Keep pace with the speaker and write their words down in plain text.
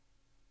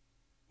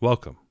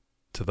Welcome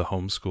to the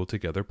Homeschool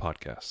Together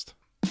podcast.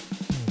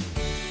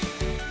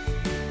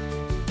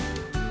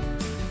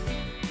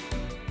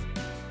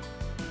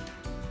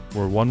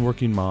 Where one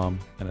working mom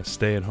and a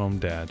stay-at-home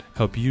dad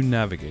help you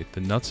navigate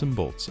the nuts and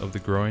bolts of the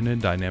growing and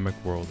dynamic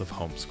world of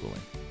homeschooling.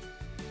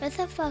 With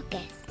a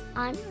focus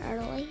on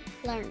early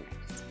learners,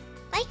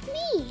 like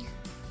me.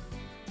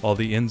 All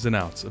the ins and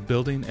outs of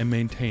building and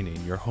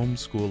maintaining your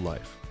homeschool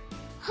life.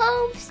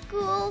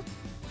 Homeschool.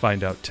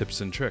 Find out tips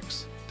and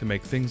tricks to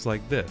make things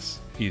like this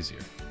easier.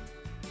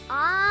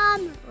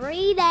 I'm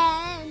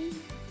reading.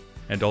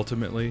 And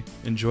ultimately,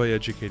 enjoy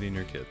educating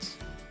your kids.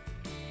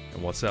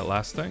 And what's that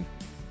last thing?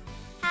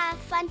 Have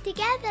fun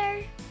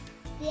together.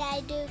 Did I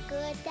do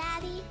good,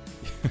 Daddy?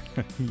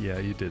 Yeah,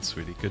 you did,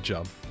 sweetie. Good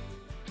job.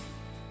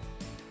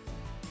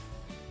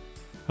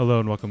 Hello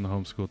and welcome to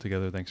Homeschool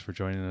Together. Thanks for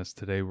joining us.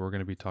 Today we're going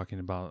to be talking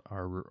about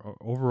our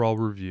overall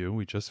review.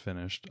 We just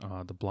finished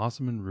the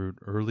Blossom and Root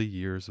Early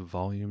Years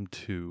Volume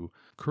 2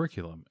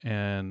 curriculum.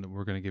 And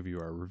we're going to give you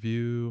our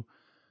review,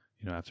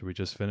 after we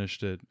just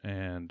finished it,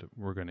 and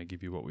we're going to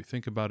give you what we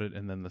think about it.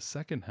 And then the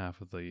second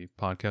half of the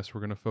podcast,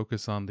 we're going to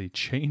focus on the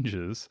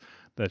changes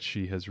that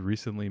she has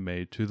recently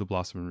made to the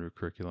Blossom and Root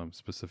curriculum,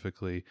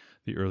 specifically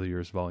the Early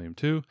Years Volume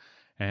 2,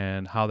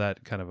 and how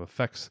that kind of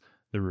affects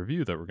the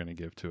review that we're going to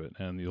give to it.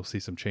 And you'll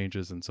see some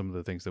changes, and some of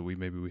the things that we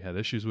had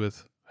issues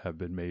with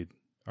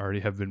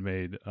already have been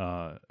made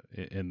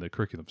in the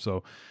curriculum.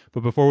 So,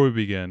 but before we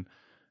begin,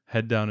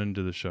 head down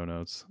into the show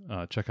notes,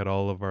 check out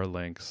all of our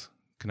links,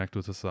 connect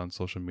with us on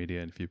social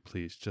media, and if you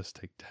please, just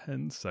take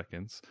 10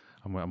 seconds.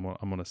 I'm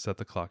going to set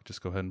the clock.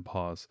 Just go ahead and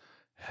pause.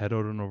 Head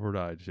on over to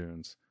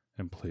iTunes,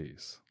 and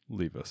please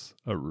leave us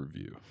a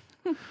review.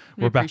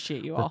 We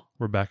appreciate you all.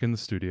 We're back in the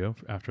studio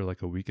after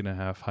like a week and a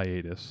half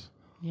hiatus.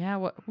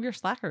 Yeah, we're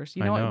slackers.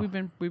 You know what?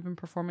 We've been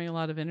performing a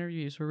lot of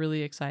interviews. We're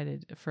really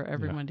excited for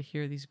everyone to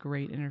hear these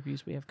great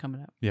interviews we have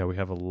coming up. Yeah, we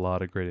have a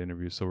lot of great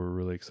interviews, so we're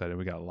really excited.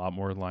 We got a lot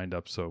more lined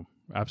up, so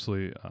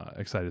absolutely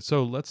excited.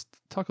 So let's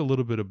talk a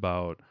little bit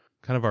about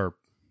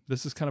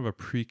this is kind of a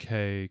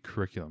pre-K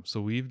curriculum. So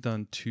we've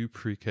done 2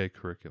 pre-K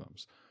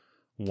curriculums.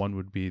 One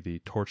would be the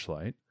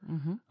Torchlight,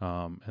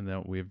 and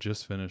then we have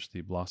just finished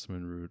the Blossom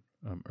and Root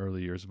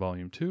Early Years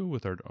Volume 2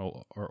 with our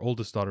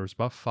oldest daughter is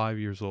about 5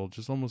 years old,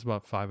 just almost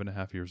about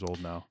 5.5 years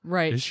old now.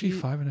 Right. Is she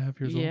 5.5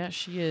 years old? Yeah,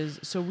 she is.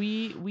 So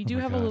we do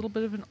have a little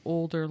bit of an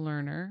older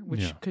learner,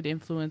 which could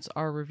influence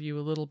our review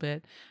a little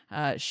bit.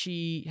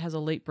 She has a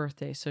late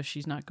birthday, so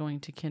she's not going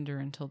to kinder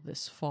until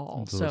this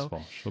fall.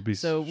 She'll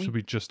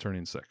be just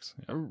turning 6.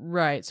 Yeah.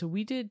 Right. So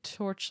we did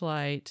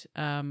Torchlight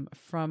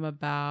from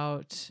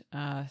about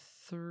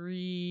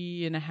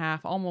 3.5,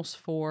 almost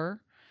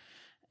 4.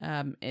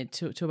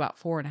 To about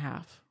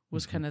 4.5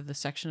 was kind of the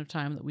section of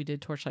time that we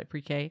did Torchlight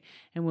Pre-K.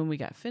 And when we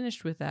got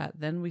finished with that,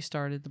 then we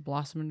started the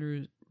Blossom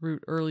and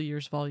Root Early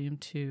Years Volume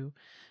 2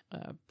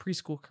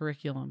 preschool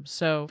curriculum.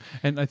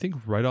 And I think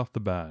right off the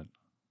bat,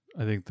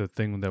 I think the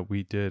thing that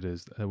we did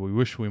is that we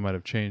wish we might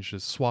have changed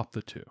is swap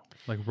the 2.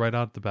 Like right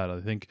out the bat,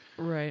 I think,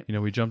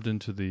 we jumped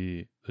into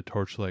the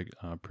Torchlight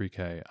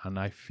Pre-K, and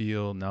I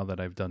feel now that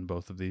I've done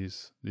both of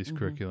these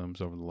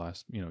curriculums over the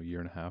last, year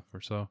and a half or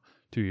so,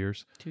 2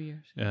 years. 2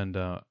 years. And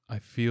I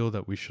feel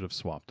that we should have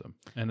swapped them.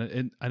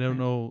 And I don't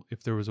know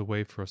if there was a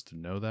way for us to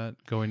know that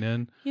going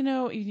in.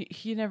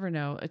 You never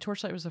know.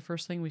 Torchlight was the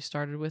first thing we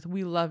started with.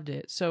 We loved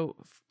it. So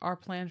our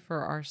plan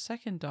for our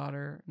second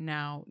daughter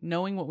now,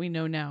 knowing what we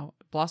know now,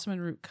 Blossom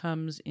and Root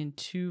comes in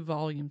 2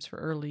 volumes for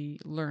early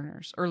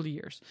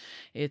years.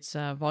 It's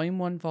Volume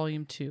 1,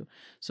 Volume 2.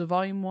 So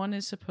Volume 1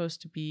 is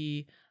supposed to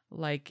be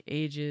like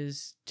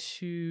ages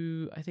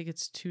 2, I think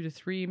it's 2 to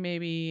 3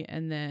 maybe,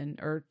 and then,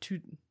 or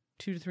 2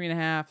 to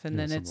 3.5, and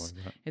then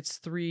it's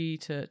 3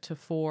 to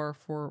 4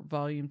 for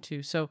Volume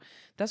 2. So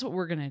that's what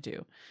we're gonna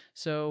do.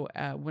 So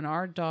when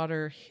our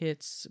daughter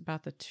hits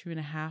about the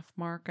 2.5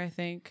 mark, I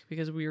think,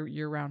 because we're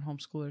year-round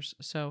homeschoolers,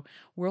 so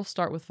we'll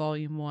start with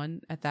Volume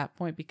 1 at that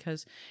point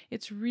because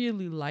it's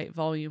really light.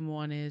 Volume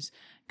 1 is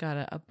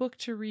got a book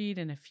to read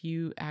and a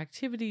few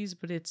activities,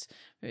 but it's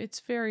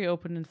very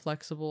open and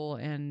flexible,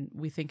 and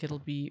we think it'll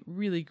be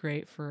really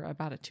great for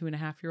about a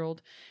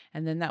 2.5-year-old.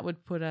 And then that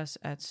would put us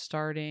at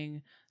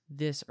starting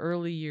this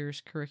early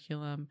years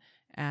curriculum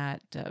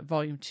at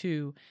Volume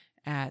 2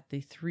 at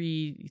the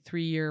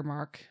 3-year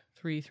mark,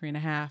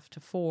 3.5 to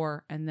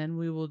 4, and then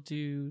we will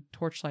do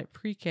Torchlight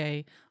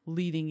Pre-K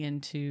leading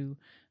into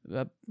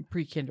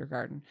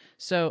pre-kindergarten.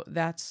 So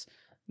that's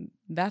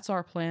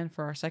our plan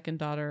for our second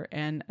daughter,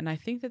 and I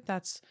think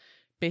that's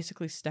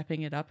basically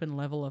stepping it up in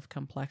level of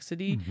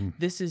complexity.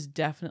 This is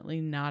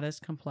definitely not as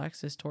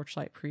complex as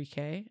Torchlight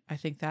Pre-K. I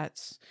think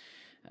that's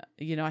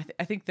I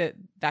think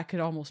that could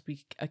almost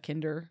be a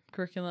kinder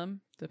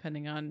curriculum,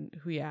 depending on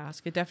who you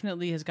ask. It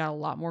definitely has got a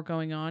lot more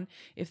going on.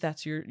 If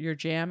that's your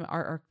jam,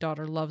 our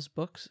daughter loves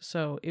books,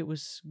 so it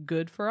was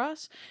good for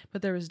us.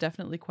 But there was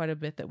definitely quite a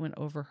bit that went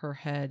over her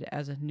head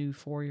as a new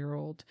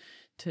 4-year-old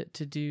to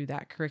do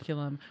that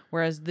curriculum.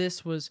 Whereas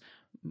this was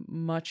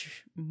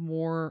much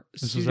more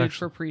suited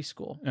for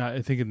preschool.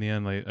 I think in the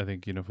end,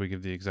 if we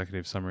give the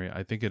executive summary,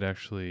 I think it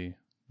actually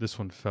this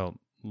one felt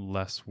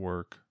less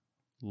work,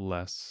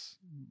 less,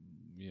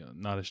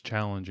 not as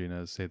challenging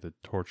as, say, the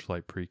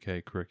Torchlight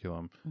pre-K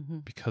curriculum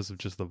because of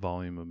just the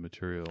volume of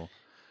material.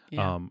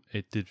 Yeah.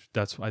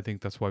 I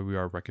think that's why we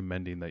are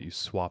recommending that you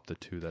swap the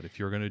two, that if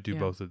you're going to do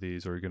both of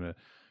these, or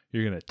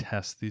you're going to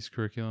test these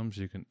curriculums,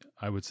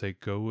 I would say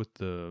go with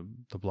the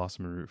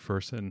Blossom and Root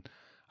first. And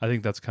I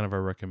think that's kind of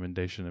our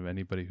recommendation of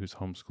anybody who's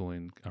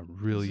homeschooling a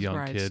really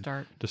young kid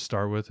to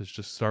start with, is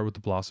just start with the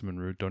Blossom and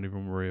Root. Don't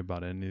even worry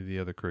about any of the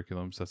other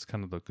curriculums. That's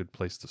kind of a good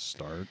place to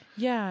start.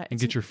 Yeah.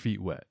 And get your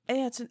feet wet.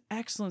 Yeah, it's an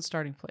excellent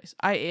starting place.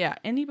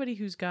 Anybody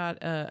who's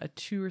got a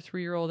 2 or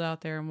 3 year old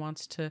out there and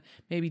wants to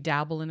maybe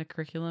dabble in a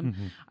curriculum,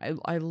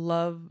 I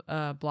love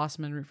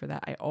Blossom and Root for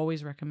that. I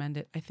always recommend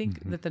it. I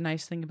think that the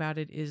nice thing about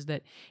it is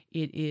that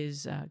it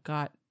is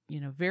got,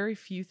 very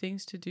few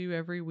things to do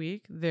every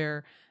week.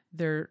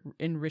 They're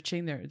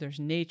enriching. There's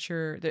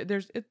nature.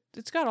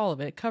 It's got all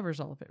of it. It covers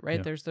all of it,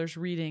 right? Yeah. There's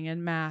reading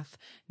and math,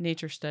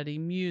 nature study,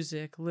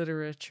 music,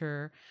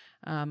 literature,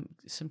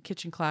 some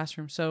kitchen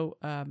classroom. So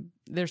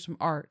there's some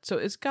art. So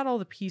it's got all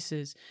the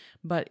pieces,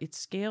 but it's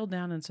scaled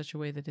down in such a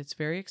way that it's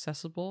very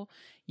accessible.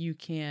 You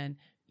can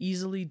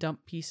easily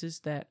dump pieces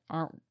that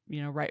aren't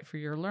right for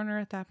your learner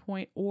at that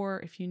point, or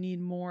if you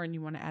need more and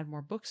you want to add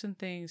more books and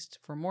things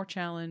for more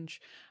challenge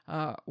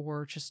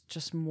or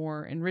just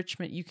more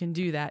enrichment, you can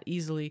do that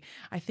easily.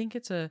 I think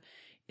it's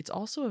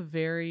also a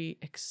very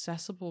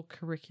accessible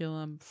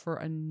curriculum for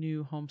a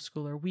new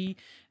homeschooler. We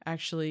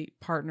actually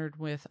partnered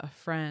with a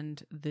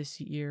friend this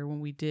year when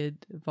we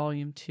did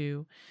volume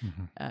 2.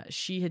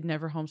 She had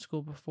never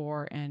homeschooled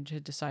before and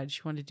had decided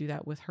she wanted to do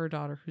that with her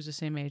daughter, who's the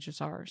same age as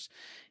ours.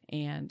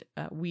 And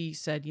we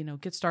said,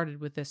 get started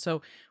with this.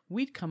 So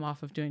we'd come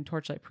off of doing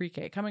Torchlight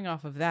pre-K. Coming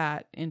off of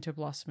that into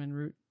Blossom and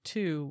Root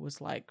 2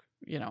 was like,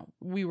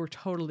 we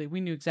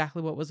knew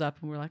exactly what was up,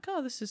 and we were like,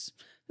 oh, this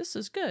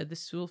is good.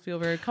 This will feel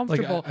very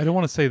comfortable. Like, I don't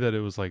want to say that it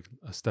was like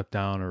a step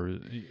down, or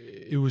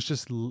it was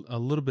just a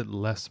little bit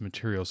less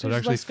material. So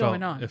There's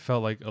it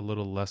felt like a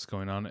little less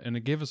going on, and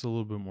it gave us a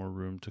little bit more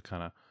room to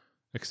kind of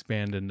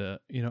expand into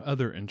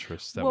other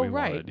interests that we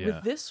wanted. Yeah.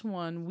 With this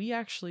one, we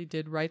actually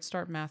did Right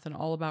Start Math and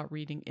All About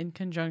Reading in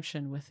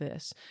conjunction with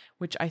this,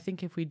 which I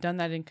think if we'd done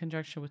that in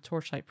conjunction with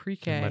Torchlight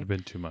pre-K, it might have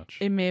been too much.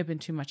 It may have been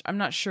too much. I'm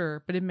not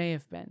sure, but it may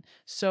have been.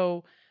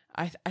 So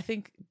I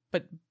think,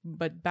 but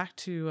back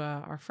to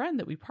our friend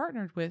that we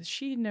partnered with,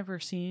 she had never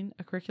seen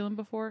a curriculum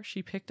before.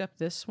 She picked up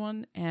this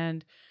one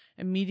and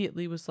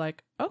immediately was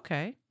like,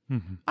 okay,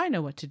 I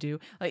know what to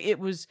do. Like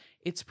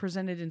it's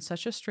presented in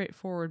such a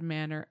straightforward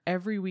manner.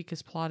 Every week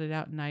is plotted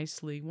out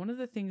nicely. One of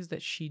the things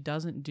that she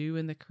doesn't do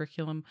in the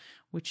curriculum,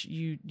 which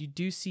you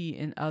do see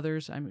in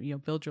others,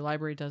 Build Your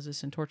Library does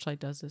this and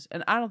Torchlight does this,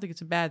 and I don't think it's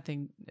a bad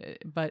thing,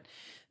 but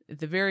at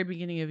the very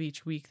beginning of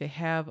each week, they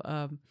have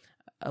a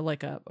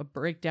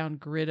breakdown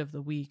grid of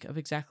the week of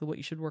exactly what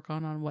you should work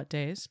on what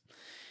days.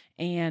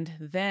 And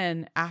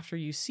then after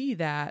you see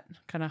that,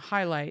 kind of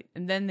highlight,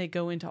 and then they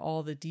go into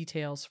all the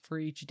details for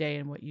each day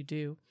and what you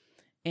do.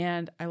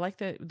 And I like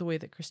the way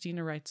that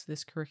Christina writes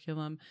this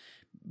curriculum.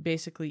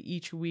 Basically,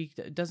 each week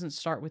doesn't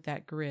start with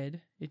that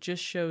grid. It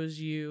just shows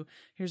you,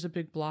 here's a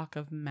big block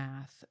of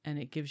math, and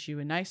it gives you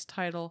a nice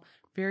title,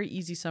 very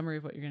easy summary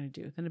of what you're going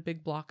to do. Then a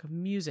big block of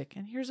music,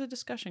 and here's a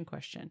discussion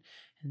question.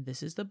 And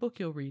this is the book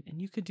you'll read. And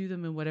you could do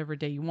them in whatever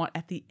day you want.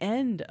 At the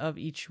end of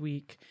each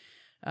week,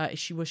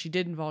 she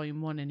did in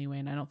volume 1 anyway,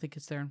 and I don't think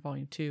it's there in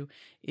volume 2,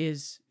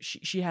 is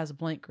she has a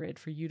blank grid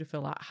for you to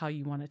fill out how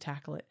you want to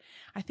tackle it.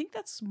 I think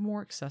that's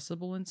more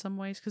accessible in some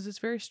ways because it's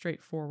very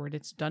straightforward.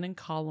 It's done in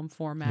column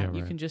format. Yeah, right.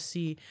 You can just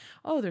see,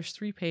 oh, there's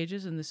 3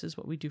 pages and this is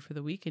what we do for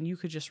the week. And you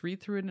could just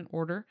read through it in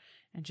order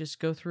and just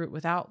go through it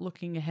without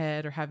looking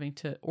ahead or having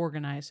to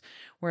organize.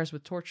 Whereas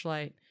with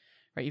Torchlight,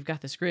 right, you've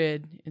got this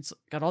grid. It's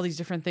got all these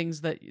different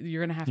things that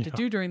you're going to have to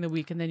do during the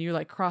week. And then you're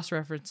like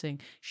cross-referencing.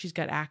 She's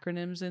got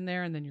acronyms in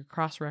there. And then you're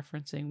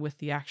cross-referencing with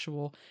the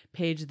actual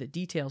page that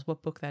details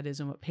what book that is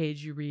and what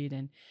page you read.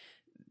 And,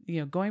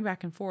 going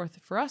back and forth.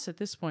 For us at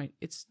this point,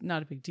 it's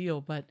not a big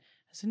deal. But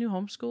as a new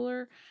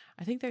homeschooler,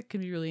 I think that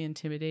can be really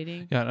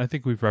intimidating. Yeah, and I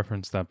think we've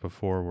referenced that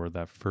before, where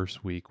that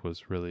first week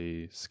was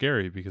really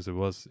scary because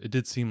it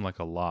did seem like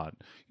a lot.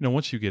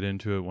 Once you get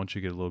into it, once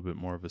you get a little bit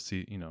more of a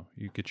seat,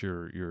 you get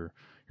your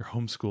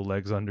homeschool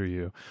legs under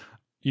you,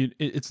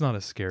 it's not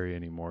as scary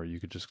anymore. You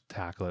could just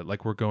tackle it.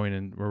 Like we're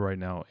right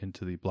now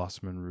into the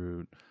Blossom and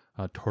Root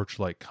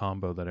Torchlight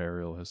combo that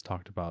Ariel has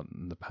talked about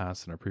in the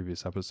past in our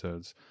previous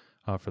episodes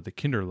for the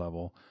kinder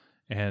level,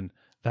 and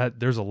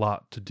that there's a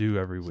lot to do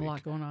every week. There's a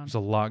lot going on. There's a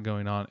lot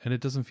going on, and it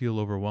doesn't feel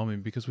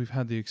overwhelming because we've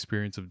had the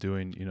experience of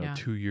doing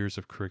 2 years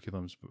of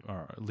curriculums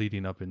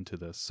leading up into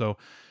this. So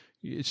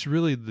it's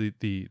really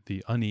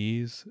the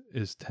unease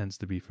tends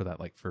to be for that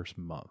like first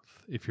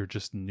month if you're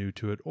just new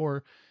to it,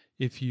 or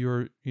if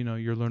your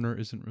learner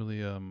isn't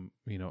really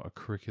a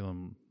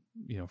curriculum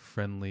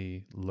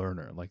friendly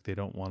learner, like they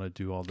don't want to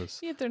do all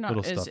this. If they're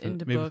not as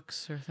into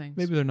books or things,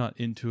 maybe they're not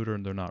into it, or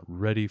they're not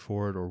ready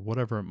for it, or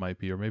whatever it might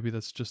be, or maybe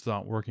that's just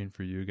not working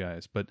for you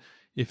guys. But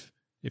if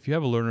if you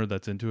have a learner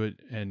that's into it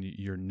and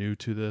you're new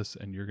to this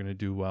and you're going to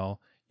do well,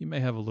 you may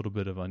have a little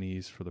bit of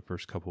unease for the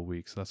first couple of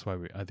weeks. That's why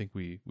I think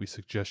we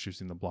suggest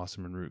using the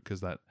Blossom and Root,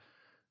 because that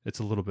it's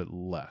a little bit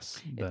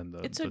less than the.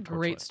 It's a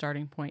great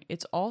starting point.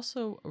 It's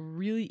also a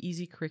really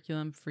easy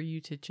curriculum for you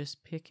to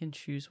just pick and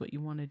choose what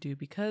you want to do,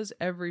 because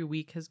every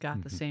week has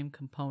got the same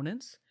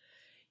components.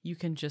 You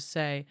can just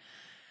say,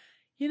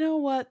 you know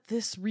what,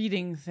 this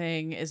reading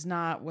thing is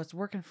not what's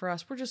working for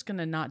us. We're just going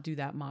to not do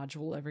that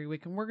module every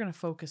week, and we're going to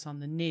focus on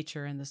the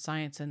nature and the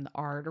science and the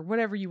art, or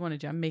whatever you want to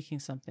do. I'm making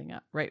something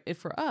up, right?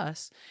 For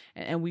us,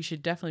 and we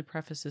should definitely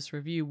preface this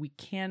review, we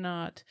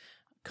cannot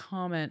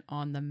comment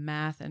on the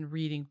math and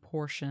reading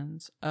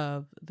portions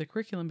of the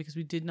curriculum because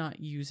we did not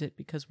use it,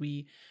 because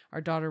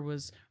our daughter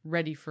was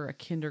ready for a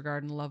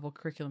kindergarten level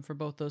curriculum for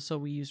both those, so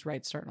we used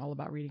Right Start and All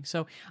About Reading.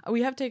 So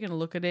we have taken a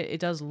look at it. It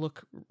does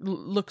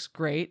looks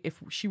great.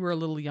 If she were a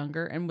little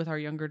younger, and with our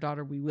younger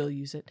daughter we will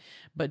use it,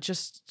 but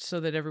just so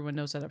that everyone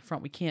knows that up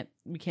front, we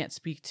can't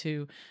speak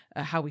to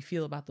how we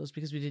feel about those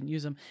because we didn't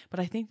use them. But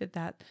I think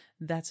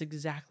that's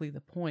exactly the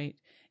point.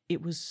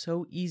 It was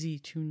so easy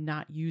to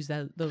not use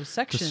those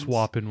sections. To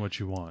swap in what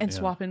you want. And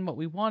swap in what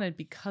we wanted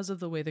because of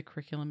the way the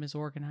curriculum is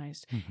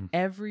organized.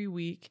 Every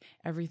week,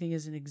 everything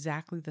is in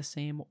exactly the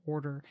same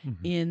order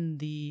in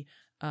the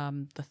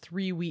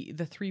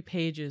 3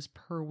 pages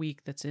per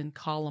week that's in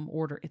column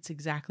order. It's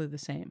exactly the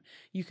same.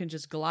 You can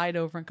just glide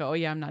over and go, oh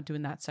yeah, I'm not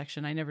doing that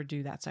section. I never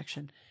do that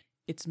section.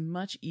 It's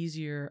much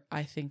easier,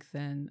 I think,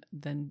 than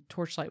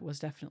Torchlight was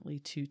definitely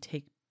to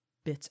take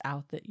bits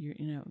out that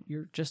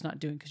you're just not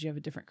doing because you have a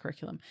different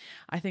curriculum.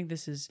 I think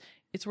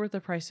it's worth the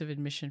price of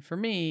admission for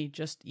me,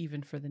 just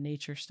even for the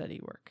nature study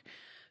work.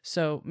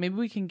 So maybe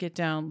we can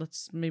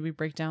let's maybe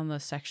break down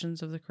the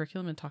sections of the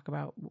curriculum and talk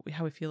about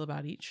how we feel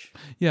about each.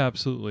 Yeah,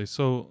 absolutely.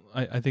 So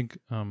I think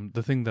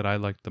the thing that I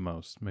liked the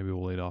most, maybe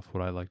we'll lead off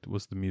what I liked,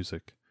 was the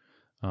music,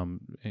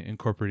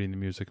 incorporating the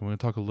music. And we're going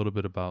to talk a little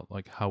bit about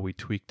like how we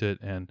tweaked it,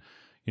 and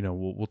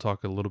we'll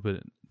talk a little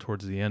bit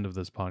towards the end of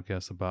this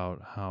podcast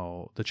about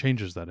how the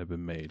changes that have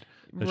been made.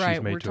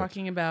 Right, we're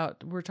talking about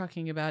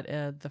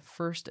the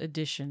first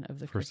edition of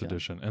the first curriculum.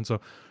 edition, and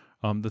so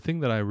the thing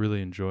that I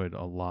really enjoyed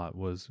a lot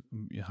was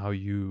how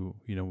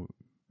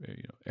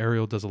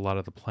Ariel does a lot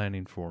of the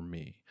planning for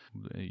me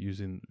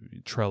using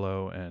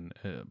Trello and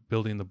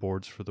building the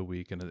boards for the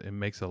week, and it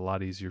makes it a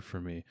lot easier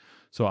for me.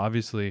 So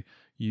obviously,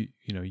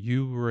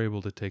 you were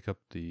able to take up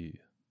the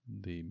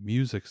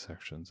music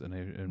sections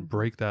and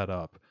break that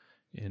up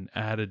and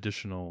add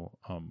additional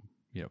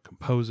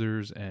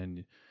composers,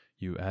 and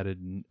you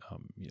added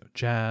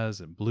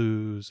jazz and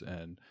blues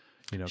and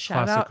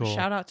classical.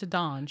 Shout out to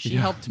Dawn. She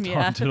helped me.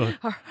 Our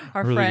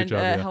really friend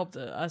job, helped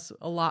us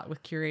a lot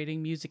with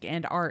curating music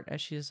and art,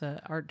 as she has an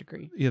art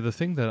degree. Yeah, the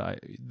thing that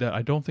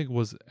I don't think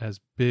was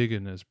as big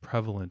and as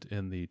prevalent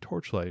in the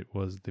Torchlight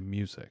was the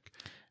music.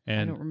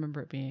 And I don't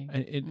remember it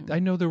being. I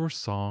know there were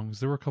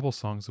songs. There were a couple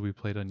songs that we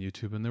played on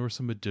YouTube, and there were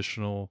some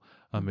additional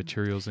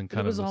materials and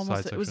kind of the side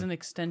section. It was an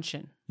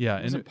extension. Yeah,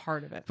 it wasn't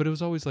part of it. But it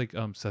was always like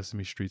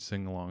Sesame Street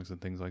sing-alongs and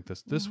things like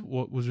this.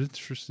 What was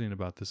interesting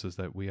about this is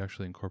that we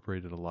actually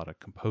incorporated a lot of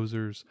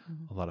composers,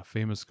 a lot of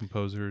famous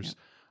composers,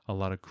 a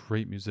lot of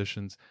great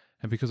musicians.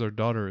 And because our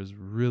daughter is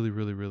really,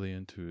 really, really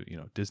into,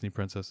 Disney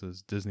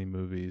princesses, Disney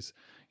movies,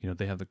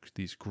 they have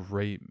these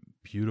great,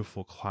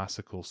 beautiful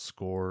classical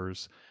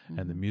scores,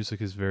 and the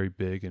music is very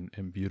big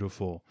and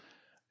beautiful.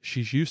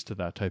 She's used to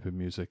that type of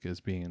music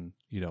as being,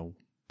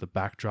 the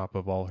backdrop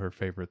of all her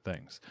favorite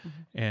things.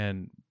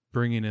 And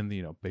bringing in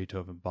the,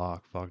 Beethoven,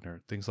 Bach,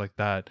 Wagner, things like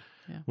that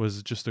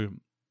was just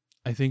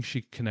I think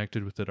she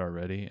connected with it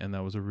already. And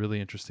that was a really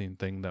interesting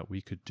thing that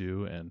we could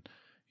do. And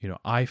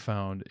I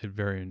found it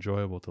very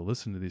enjoyable to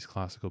listen to these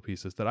classical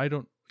pieces that I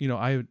don't,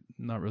 I would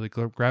not really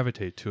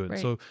gravitate to it. Right.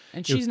 So,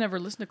 and she's never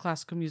listened to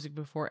classical music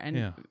before,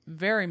 and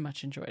very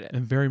much enjoyed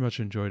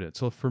it.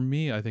 So for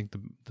me, I think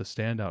the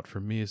standout for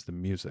me is the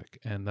music,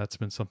 and that's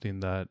been something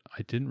that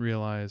I didn't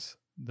realize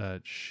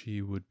that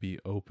she would be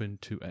open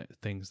to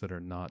things that are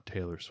not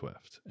Taylor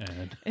Swift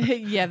and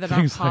that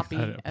aren't poppy,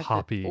 like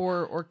poppy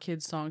or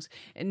kids songs.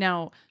 And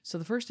now, so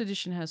the first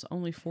edition has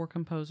only 4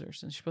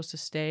 composers, and she's supposed to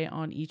stay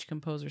on each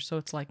composer. So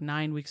it's like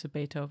 9 weeks of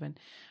Beethoven,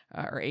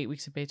 or 8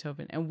 weeks of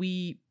Beethoven, and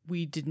we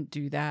didn't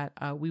do that.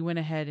 We went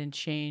ahead and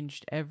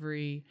changed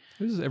every.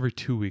 This is every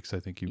 2 weeks, I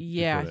think.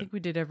 I think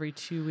we did every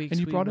 2 weeks. And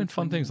you brought in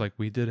fun things, like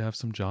we did have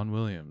some John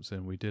Williams,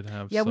 and we did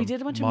have we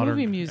did a bunch of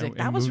movie music.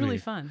 That was really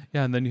fun.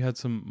 Yeah, and then you had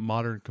some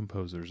modern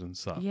composers and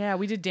stuff. Yeah,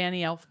 we did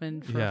Danny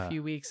Elfman for a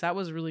few weeks. That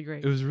was really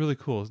great. It was really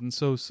cool, and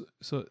so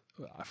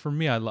for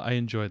me, I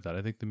enjoyed that.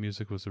 I think the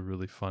music was a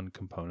really fun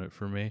component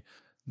for me.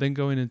 Then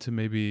going into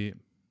maybe.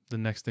 The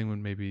next thing would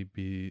maybe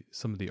be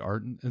some of the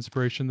art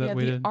inspiration that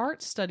we did. The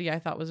art study I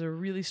thought was a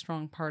really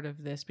strong part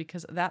of this,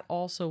 because that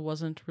also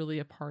wasn't really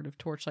a part of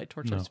Torchlight.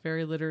 Torchlight's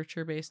very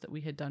literature based that we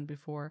had done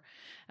before.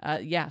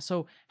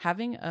 So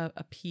having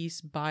a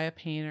piece by a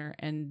painter,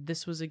 and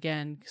this was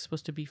again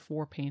supposed to be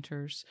 4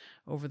 painters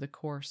over the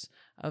course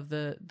of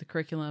the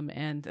curriculum,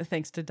 and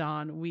thanks to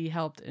Dawn, we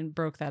helped and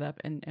broke that up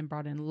and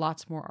brought in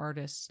lots more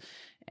artists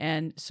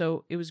And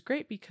so it was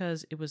great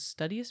because it was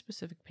study a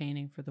specific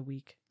painting for the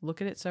week,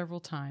 look at it several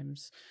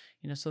times.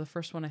 So the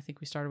first one I think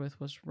we started with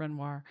was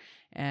Renoir,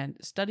 and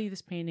study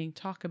this painting,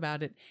 talk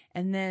about it.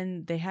 And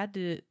then they had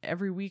to,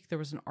 every week there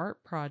was an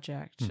art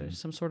project,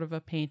 some sort of a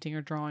painting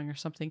or drawing or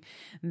something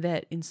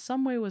that in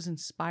some way was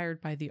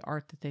inspired by the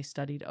art that they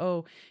studied.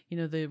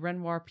 The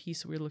Renoir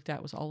piece that we looked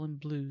at was all in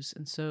blues.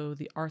 And so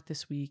the art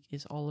this week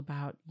is all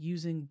about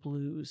using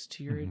blues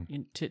to your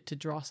to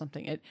draw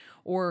something.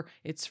 Or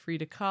it's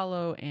Frida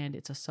Kahlo and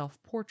it's a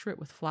self-portrait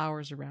with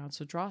flowers around.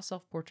 So draw a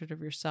self-portrait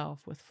of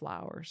yourself with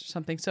flowers or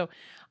something. So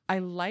I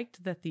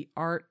liked that the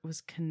art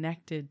was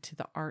connected to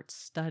the art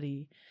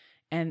study.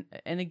 And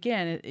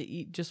again,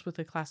 just with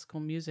the classical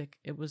music,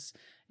 it was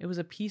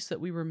a piece that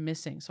we were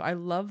missing. So I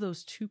love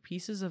those two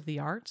pieces of the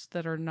arts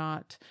that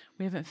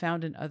we haven't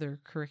found in other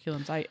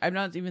curriculums. I'm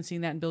not even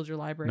seeing that in Build Your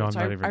Library. No, I'm so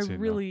not even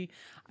seeing that.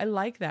 I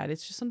like that.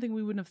 It's just something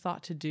we wouldn't have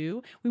thought to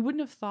do. We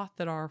wouldn't have thought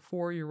that our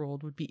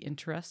 4-year-old would be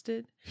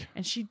interested.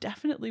 And she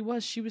definitely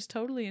was. She was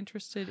totally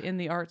interested in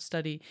the art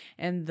study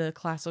and the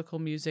classical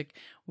music,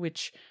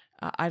 which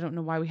I don't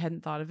know why we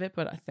hadn't thought of it,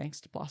 but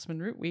thanks to Blossom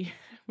and Root,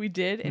 we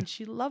did, and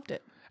she loved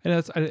it. And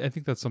I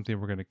think that's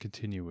something we're going to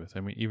continue with.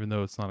 I mean, even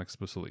though it's not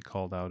explicitly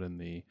called out in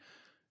the,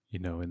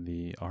 in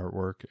the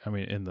artwork,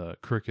 in the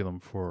curriculum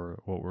for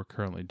what we're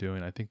currently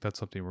doing, I think that's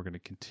something we're going to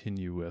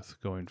continue with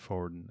going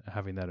forward and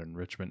having that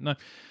enrichment. And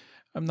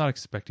I'm not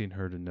expecting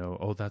her to know,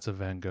 oh, that's a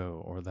Van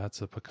Gogh or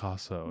that's a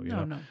Picasso.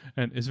 No.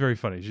 And it's very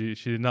funny. She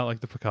did not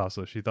like the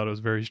Picasso. She thought it was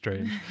very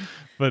strange.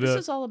 But this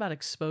is all about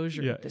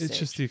exposure. Yeah, at this it's age.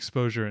 just the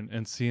exposure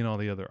and seeing all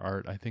the other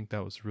art. I think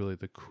that was really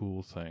the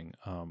cool thing.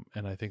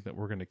 And I think that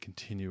we're going to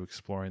continue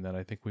exploring that.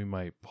 I think we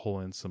might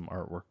pull in some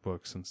artwork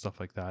books and stuff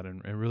like that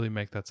and really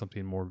make that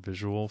something more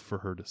visual for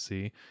her to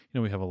see.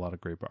 We have a lot of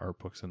great art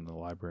books in the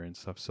library and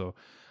stuff. So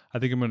I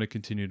think I'm going to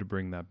continue to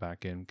bring that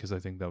back in because I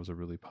think that was a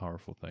really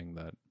powerful thing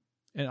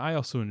and I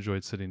also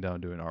enjoyed sitting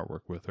down doing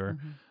artwork with her.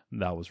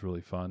 That was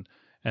really fun.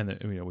 And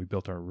we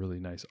built our really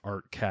nice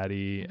art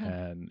caddy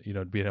and,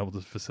 being able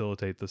to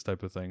facilitate this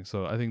type of thing.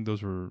 So I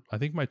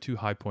think my 2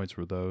 high points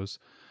were those.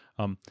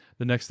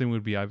 The next thing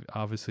would be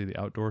obviously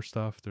the outdoor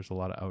stuff. There's a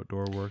lot of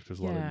outdoor work. There's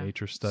a lot of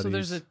nature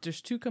studies. So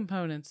there's 2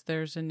 components.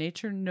 There's a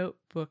nature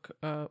notebook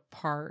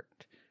part,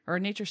 or a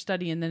nature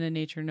study, and then a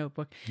nature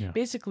notebook. Yeah.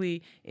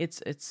 Basically,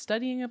 it's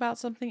studying about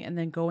something and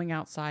then going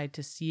outside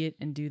to see it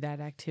and do that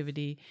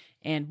activity.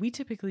 And we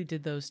typically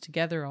did those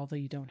together, although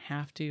you don't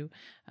have to.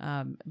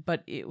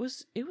 But it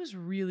was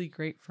really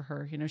great for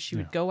her. She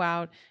would go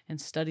out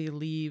and study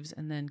leaves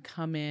and then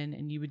come in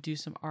and you would do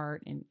some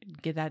art and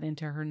get that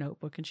into her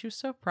notebook. And she was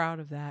so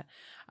proud of that.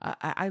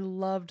 I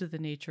loved the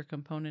nature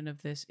component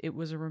of this. It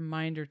was a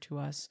reminder to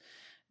us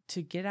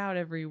to get out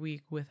every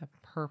week with a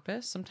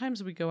purpose.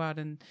 Sometimes we go out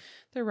and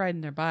they're riding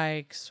their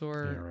bikes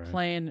or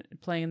playing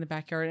in the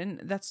backyard,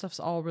 and that stuff's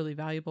all really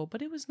valuable.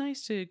 But it was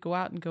nice to go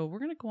out and go, we're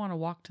going to go on a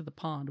walk to the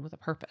pond with a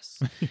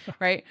purpose,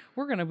 right?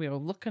 We're going to be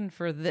looking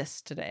for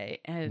this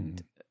today.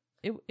 And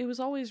it was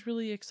always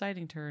really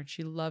exciting to her, and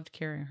she loved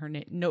carrying her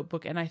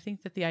notebook. And I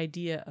think that the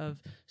idea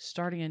of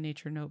starting a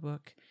nature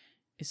notebook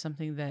is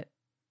something that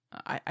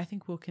I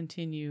think we'll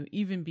continue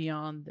even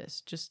beyond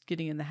this, just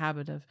getting in the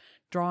habit of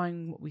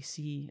drawing what we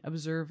see,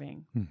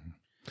 observing.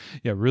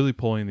 Yeah, really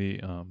pulling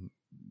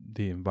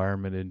the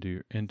environment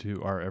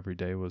into our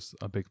everyday was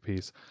a big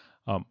piece.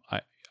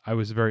 I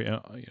was very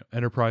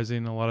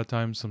enterprising a lot of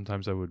times.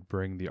 Sometimes I would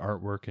bring the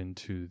artwork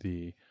into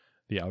the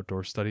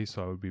outdoor study,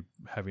 so I would be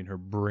having her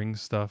bring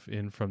stuff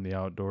in from the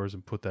outdoors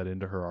and put that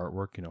into her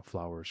artwork.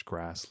 Flowers,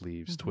 grass,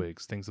 leaves,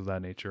 twigs, things of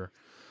that nature.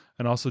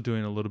 And also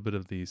doing a little bit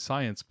of the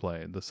science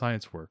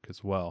work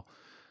as well.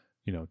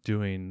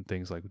 Doing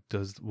things like,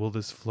 will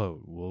this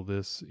float? Will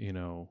this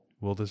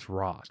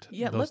rot?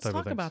 Yeah, let's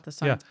talk about the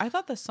science. Yeah. I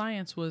thought the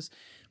science was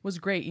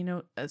great.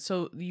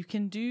 So you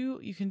can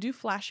do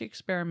flashy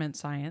experiment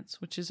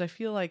science, which is, I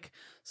feel like,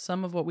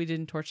 some of what we did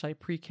in Torchlight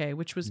Pre-K,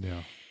 which was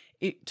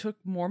it took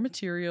more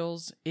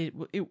materials. It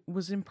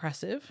was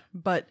impressive,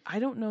 but I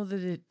don't know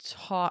that it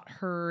taught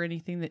her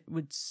anything that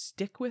would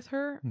stick with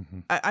her.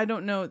 I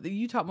don't know.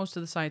 You taught most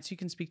of the science. You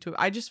can speak to it.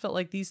 I just felt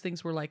like these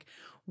things were like,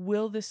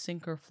 will this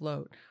sink or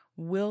float?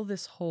 Will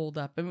this hold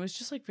up? And it was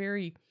just like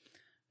very,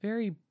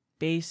 very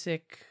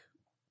basic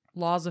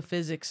laws of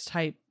physics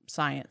type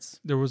science.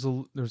 There's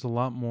a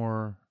lot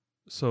more.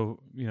 So,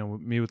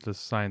 me with the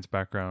science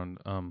background,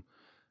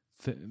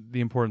 the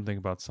important thing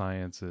about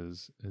science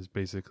is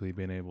basically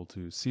being able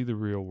to see the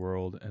real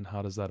world and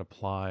how does that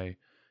apply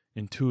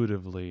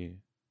intuitively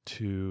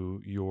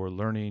to your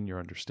learning, your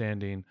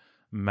understanding,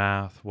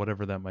 math,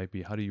 whatever that might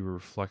be. How do you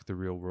reflect the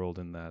real world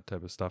in that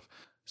type of stuff?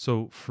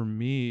 So for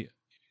me,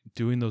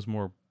 doing those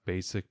more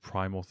basic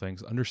primal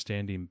things,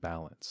 understanding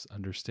balance,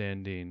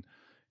 understanding,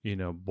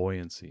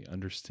 buoyancy,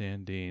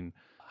 understanding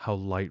how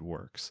light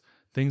works,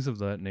 things of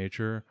that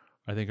nature,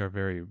 I think are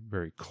very,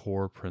 very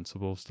core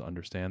principles to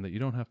understand, that you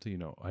don't have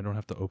to, I don't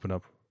have to open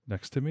up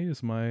next to me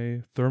is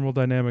my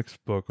thermodynamics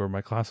book or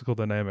my classical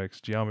dynamics,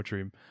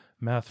 geometry,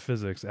 math,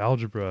 physics,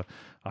 algebra,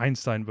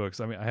 Einstein books.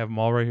 I mean, I have them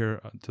all right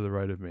here to the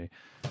right of me.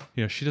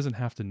 She doesn't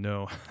have to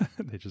know.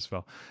 They just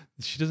fell.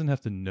 She doesn't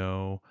have to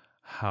know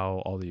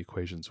how all the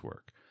equations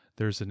work.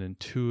 There's an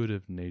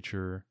intuitive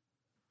nature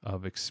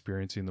of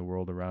experiencing the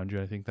world around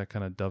you. I think that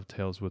kind of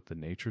dovetails with the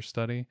nature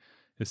study,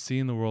 is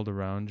seeing the world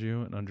around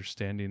you and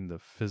understanding the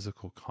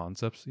physical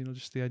concepts,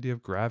 just the idea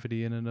of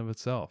gravity in and of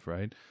itself,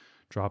 right?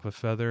 Drop a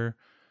feather,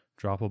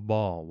 drop a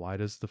ball. Why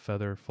does the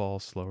feather fall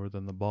slower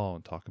than the ball?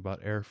 And talk about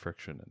air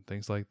friction and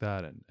things like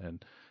that,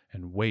 and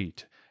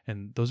weight.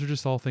 And those are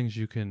just all things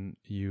you can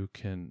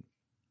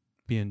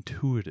be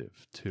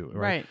intuitive to, right?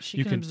 Right.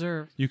 She can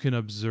observe. You can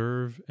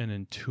observe and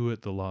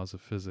intuit the laws of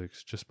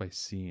physics just by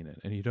seeing it,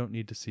 and you don't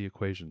need to see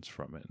equations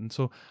from it. And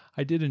so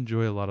I did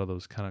enjoy a lot of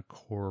those kind of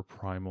core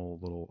primal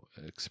little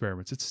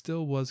experiments. It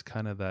still was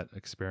kind of that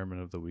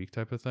experiment of the week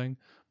type of thing,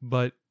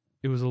 but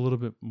it was a little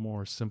bit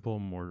more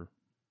simple,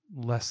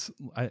 less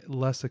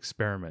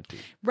experimenty.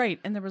 Right.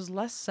 And there was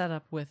less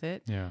setup with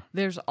it. Yeah.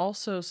 There was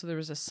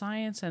a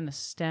science and a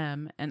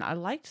STEM, and I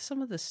liked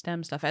some of the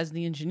STEM stuff as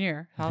the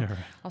engineer.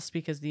 I'll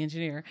speak as the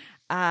engineer.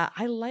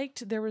 I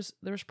liked there was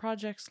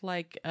projects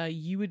like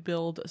you would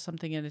build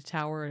something in a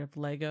tower of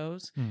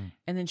Legos,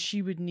 and then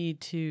she would need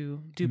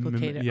to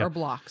duplicate it or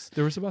blocks.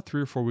 There was about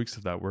 3 or 4 weeks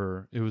of that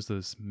where it was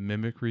this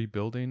mimicry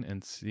building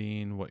and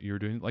seeing what you're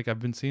doing. Like I've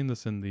been seeing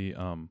this in the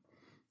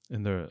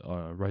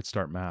Right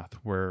Start Math,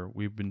 where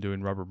we've been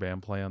doing rubber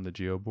band play on the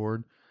Geo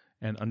board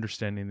and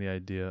understanding the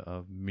idea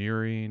of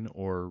mirroring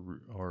or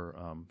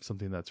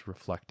something that's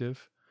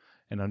reflective,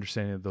 and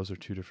understanding that those are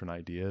two different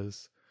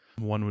ideas.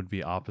 One would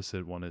be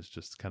opposite, one is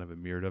just kind of a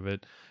mirror of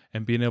it,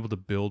 and being able to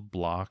build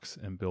blocks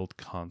and build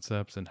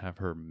concepts and have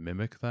her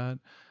mimic that.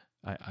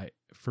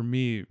 For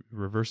me,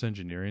 reverse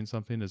engineering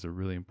something is a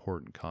really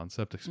important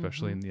concept,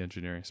 especially in the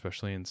engineering,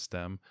 especially in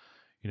STEM.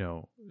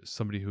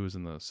 Somebody who is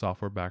in the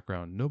software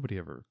background, nobody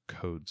ever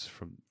codes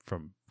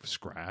from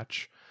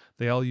scratch.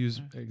 They all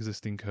use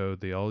existing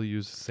code. They all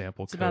use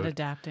sample code. It's about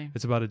adapting.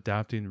 It's about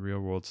adapting real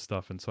world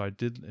stuff. And so I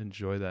did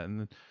enjoy that.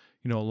 And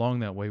then, along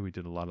that way, we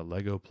did a lot of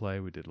Lego play.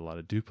 We did a lot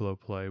of Duplo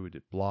play. We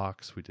did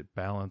blocks. We did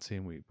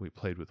balancing. We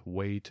played with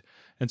weight.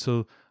 And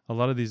so a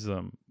lot of these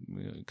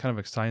kind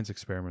of science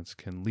experiments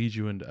can lead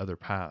you into other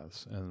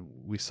paths. And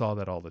we saw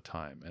that all the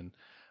time.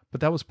 But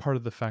that was part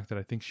of the fact that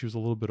I think she was a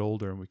little bit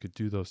older and we could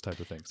do those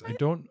type of things. I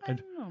don't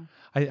know.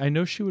 I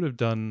know she would have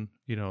done,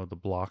 the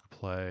block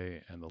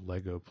play and the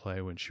Lego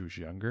play when she was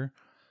younger,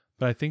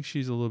 but I think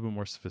she's a little bit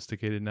more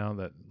sophisticated now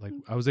that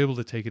I was able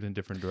to take it in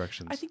different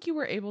directions. I think you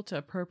were able to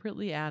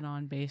appropriately add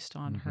on based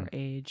on her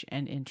age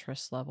and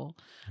interest level.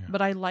 Yeah.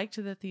 But I liked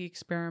that the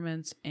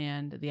experiments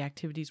and the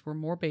activities were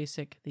more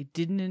basic. They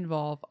didn't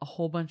involve a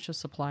whole bunch of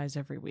supplies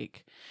every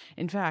week.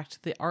 In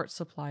fact, the art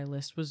supply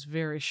list was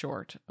very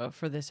short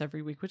for this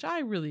every week, which I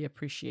really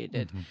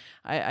appreciated.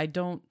 I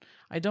don't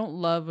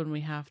love when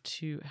we have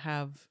to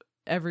have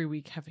every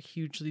week have a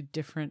hugely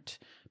different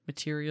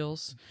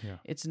materials. Yeah.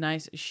 It's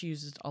nice. She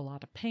uses a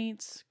lot of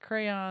paints,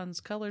 crayons,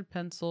 colored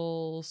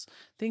pencils,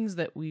 things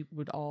that we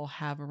would all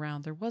have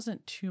around. There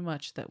wasn't too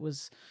much that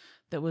was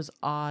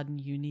odd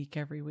and unique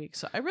every week.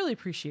 So I really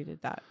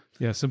appreciated that.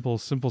 Yeah, simple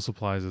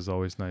supplies is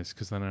always nice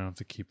because then I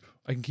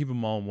can keep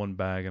them all in one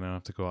bag and I don't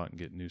have to go out and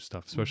get new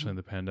stuff. Especially in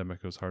the pandemic,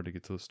 it was hard to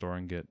get to the store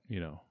and get,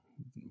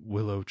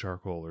 willow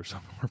charcoal or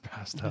something or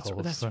pastels.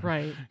 That's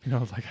right.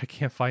 I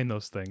can't find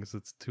those things.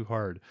 It's too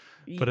hard.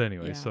 But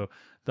anyway, so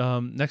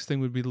the next thing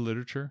would be the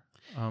literature.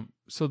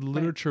 So the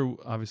literature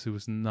obviously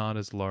was not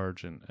as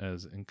large and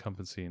as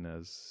encompassing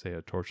as, say,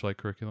 a Torchlight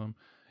curriculum.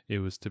 It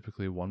was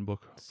typically one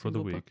book for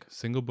the week,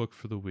 single book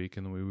for the week,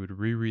 and then we would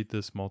reread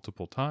this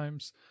multiple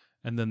times.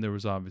 And then there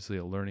was obviously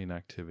a learning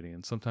activity.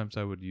 And sometimes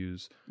I would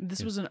use...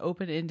 This was an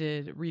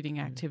open-ended reading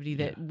activity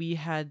that we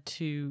had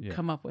to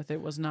come up with.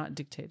 It was not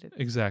dictated.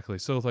 Exactly.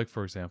 So,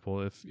 for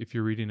example, if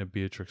you're reading a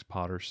Beatrix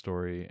Potter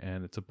story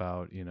and it's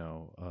about,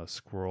 a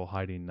squirrel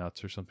hiding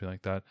nuts or something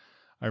like that,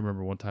 I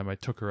remember one time I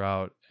took her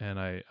out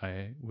and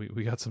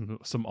we got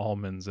some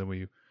almonds and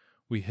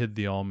we hid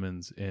the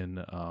almonds in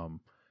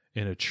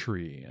a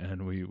tree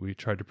and we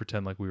tried to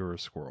pretend like we were a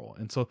squirrel.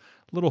 And so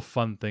little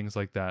fun things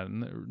like that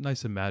and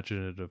nice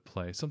imaginative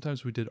play.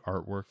 Sometimes we did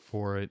artwork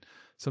for it.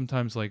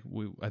 Sometimes I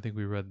think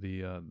we read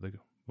the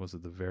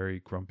Very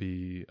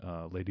Grumpy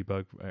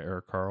Ladybug,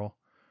 Eric Carle.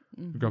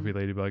 Grumpy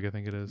Ladybug, I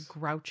think it is.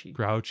 Grouchy.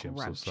 I'm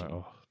so sorry.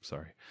 Oh,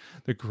 sorry.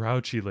 The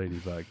Grouchy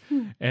Ladybug.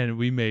 And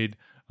we made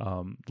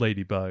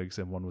ladybugs,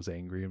 and one was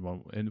angry,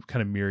 and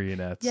kind of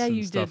marionettes. Yeah,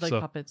 you stuff. did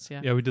puppets.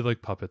 Yeah, we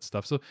did puppet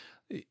stuff. So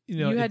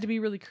you had to be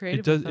really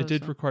creative. It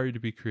did require you to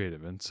be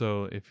creative, and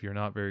so if you're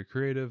not very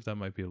creative, that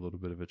might be a little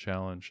bit of a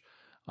challenge.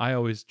 I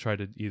always try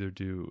to either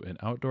do an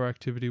outdoor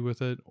activity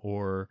with it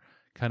or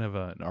kind of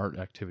an art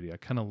activity. I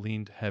kind of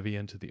leaned heavy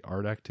into the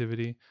art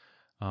activity.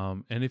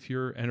 And if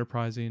you're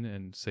enterprising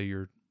and say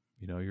your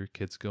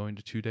kid's going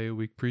to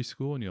 2-day-a-week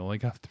preschool and you only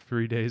got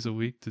 3 days a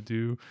week to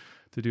do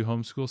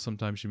homeschool,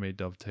 sometimes you may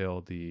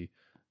dovetail the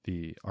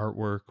the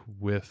artwork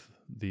with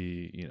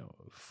the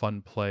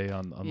fun play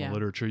on Yeah. the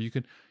literature. You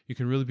can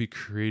really be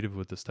creative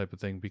with this type of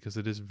thing because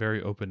it is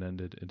very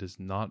open-ended. It is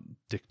not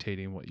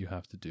dictating what you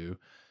have to do,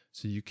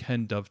 so you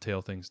can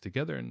dovetail things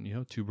together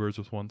and two birds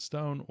with one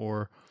stone.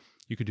 Or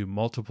you could do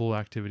multiple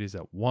activities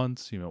at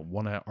once,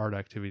 one art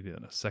activity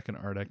and a second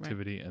art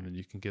activity, and then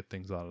you can get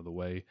things out of the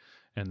way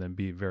and then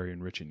be very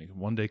enriching.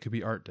 One day could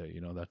be art day,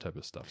 that type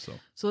of stuff.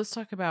 So let's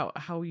talk about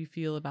how you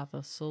feel about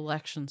the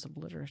selections of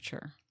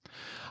literature.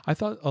 I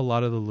thought a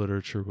lot of the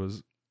literature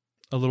was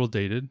a little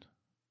dated.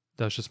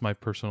 That's just my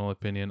personal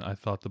opinion. I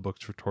thought the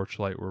books for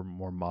Torchlight were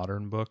more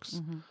modern books.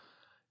 Mm-hmm.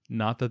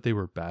 Not that they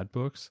were bad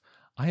books.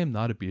 I am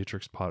not a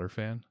Beatrix Potter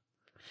fan.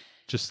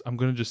 I'm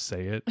going to just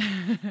say it.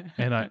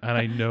 and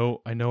I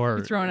know our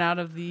You're thrown out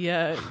of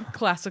the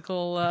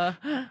classical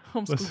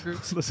homeschool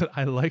groups. Listen,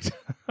 I liked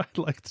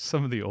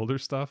some of the older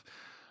stuff.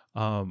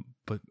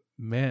 But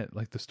man,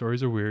 like the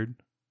stories are weird.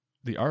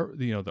 The art,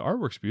 the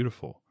artwork's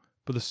beautiful,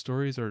 but the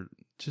stories are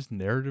just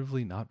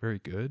narratively not very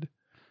good.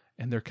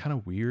 And they're kind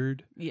of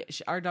weird. Yeah,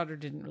 our daughter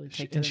didn't really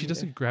take to and them she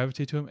doesn't either.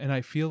 gravitate to them. And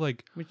I feel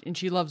like And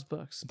she loves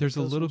books. there's a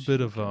Those little ones she bit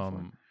didn't of care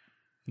for.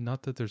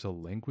 not that there's a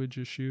language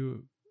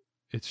issue.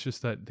 It's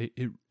just that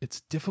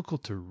it's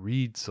difficult to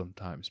read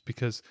sometimes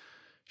because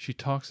she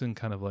talks in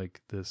kind of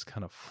like this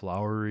kind of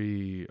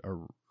flowery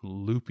or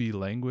loopy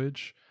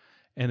language,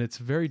 and it's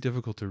very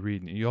difficult to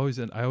read.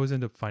 And I always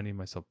end up finding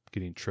myself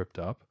getting tripped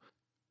up.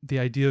 The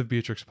idea of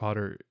Beatrix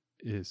Potter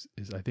is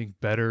I think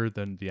better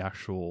than the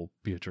actual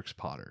Beatrix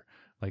Potter.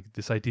 Like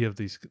this idea of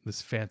this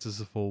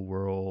fanciful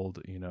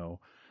world,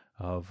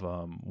 of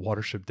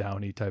Watership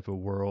Downey type of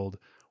world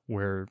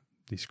where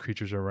these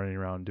creatures are running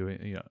around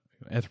doing,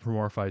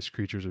 anthropomorphized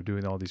creatures are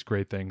doing all these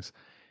great things.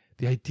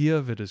 The idea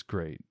of it is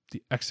great.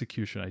 The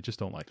execution, I just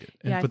don't like it.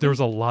 Yeah, I but there think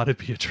was a lot of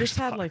Beatrix This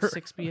had Potter. like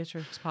 6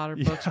 Beatrix Potter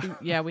books.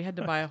 We had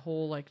to buy a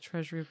whole like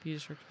treasury of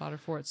Beatrix Potter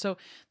for it. So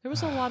there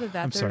was a lot of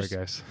that. I'm sorry,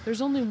 guys.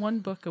 There's only one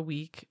book a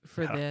week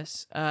for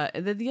this.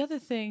 And then the other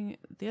thing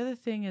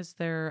is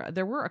there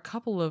were a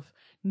couple of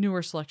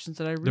newer selections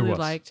that I really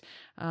liked.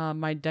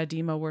 My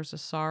Dadima Wears a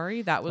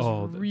Sari. That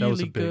was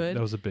really good.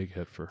 That was a big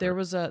hit for her.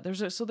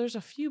 There's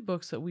a few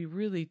books that we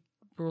really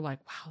were like,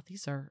 wow,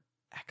 these are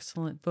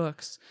excellent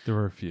books. There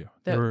were a few.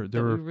 That we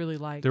really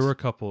liked. There were a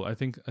couple. I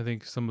think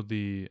some of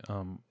the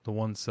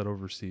ones set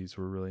overseas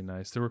were really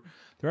nice. There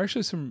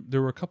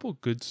were a couple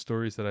good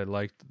stories that I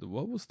liked.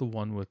 What was the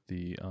one with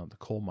the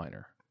coal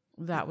miner?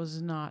 That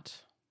was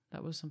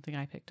something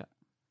I picked up.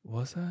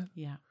 Was that?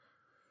 Yeah.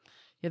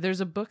 Yeah,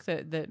 there's a book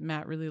that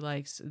Matt really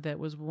likes that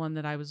was one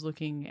that I was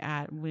looking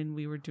at when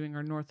we were doing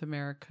our North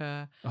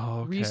America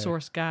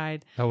resource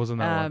guide. That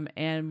wasn't that one.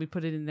 And we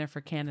put it in there for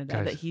Canada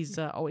Guys. that he's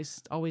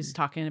always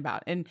talking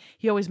about. And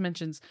he always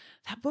mentions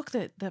that book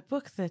that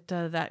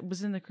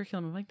was in the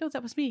curriculum. I'm like, no,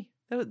 that was me.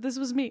 This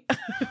was me.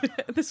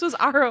 This was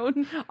our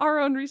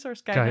own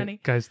resource guide, honey.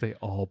 Guys, they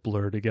all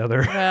blur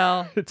together.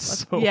 Well,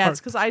 it's hard. it's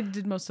because I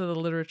did most of the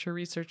literature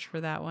research for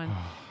that one.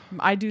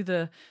 I do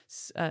the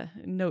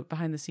note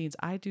behind the scenes.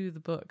 I do the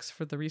books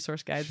for the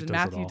resource guides, She and does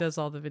it Matthew all. does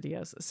all the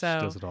videos. So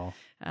She does it all.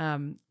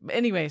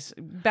 anyways,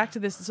 back to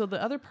this. So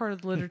the other part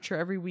of the literature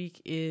every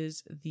week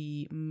is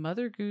the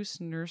Mother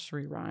Goose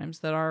nursery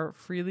rhymes that are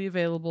freely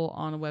available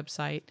on a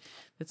website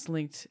that's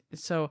linked.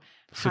 So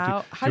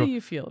how do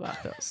you feel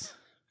about those?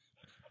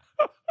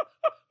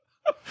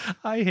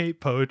 I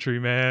hate poetry,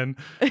 man.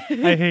 I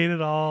hate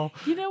it all.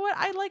 You know what?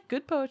 I like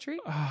good poetry.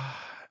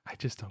 I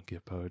just don't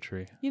get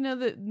poetry. You know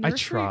the I nursery.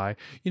 try.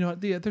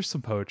 There's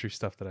some poetry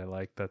stuff that I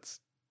like.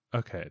 That's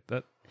okay.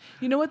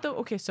 You know what though?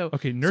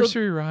 Okay,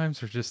 Nursery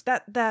rhymes are just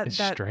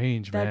it's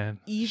strange, man.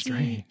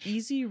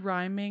 Easy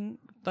rhyming,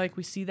 like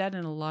we see that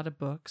in a lot of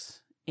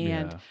books.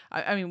 And Yeah.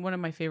 I mean, one of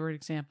my favorite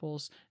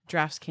examples,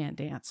 Drafts Can't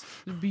Dance.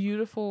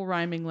 Beautiful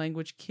rhyming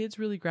language. Kids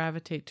really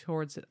gravitate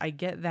towards it. I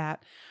get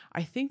that.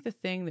 I think the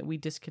thing that we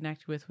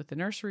disconnect with the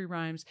nursery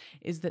rhymes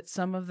is that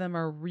some of them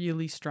are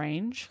really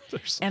strange. They're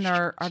so And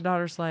our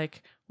daughter's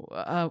like,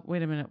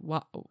 wait a minute,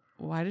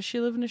 why does she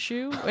live in a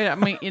shoe? Wait, I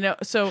mean,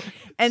 so,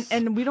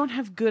 and we don't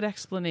have good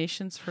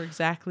explanations for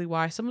exactly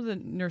why. Some of the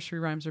nursery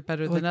rhymes are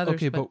better than others,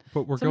 okay, but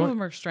we're some of going.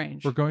 them are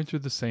strange. We're going through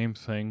the same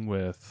thing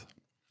with.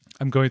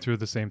 I'm going through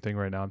the same thing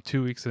right now. I'm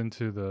 2 weeks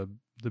into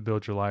the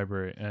Build Your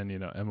Library, and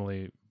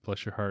Emily,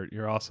 bless your heart,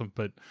 you're awesome.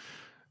 But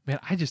man,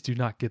 I just do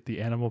not get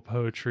the animal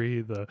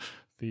poetry, the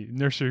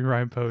nursery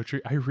rhyme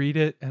poetry. I read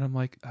it and I'm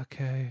like,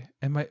 okay.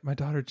 And my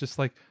daughter just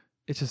like,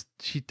 it's just,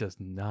 she does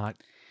not.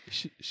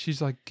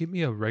 She's like, give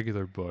me a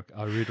regular book.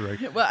 I'll read a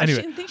regular. Well,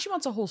 anyway. I think she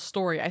wants a whole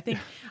story. I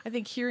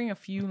think hearing a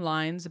few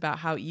lines about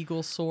how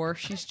eagles soar,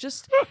 she's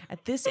just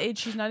at this age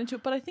she's not into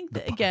it. But I think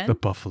that again, the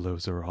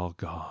buffaloes are all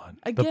gone.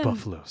 The Again-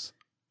 buffaloes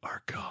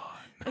are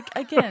gone.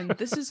 again,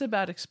 this is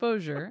about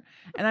exposure,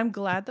 and I'm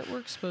glad that we're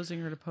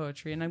exposing her to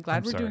poetry, and I'm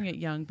glad we're doing it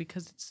young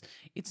because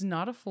it's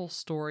not a full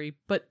story,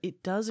 but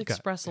it does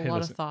express a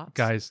lot of thoughts.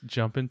 Guys,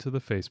 jump into the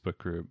Facebook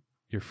group.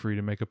 you're free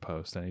to make a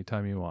post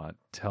anytime you want.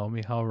 Tell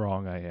me how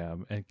wrong I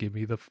am, and give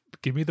me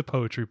the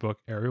poetry book.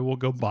 Ariel will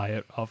go buy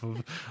it off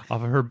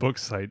of her book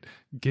site.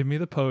 Give me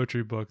the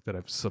poetry book that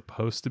I'm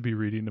supposed to be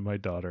reading to my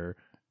daughter.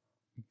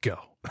 Go.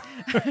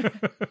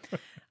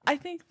 I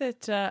think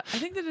that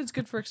it's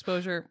good for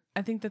exposure.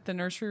 I think that the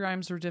nursery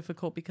rhymes were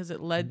difficult because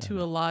it led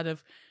to a lot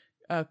of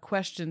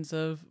questions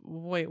of,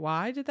 wait,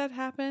 why did that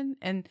happen?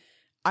 And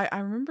I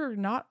remember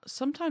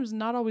sometimes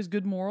not always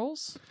good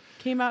morals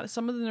came out.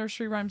 Some of the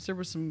nursery rhymes, there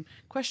were some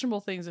questionable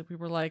things that we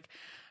were like,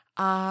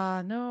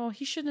 no,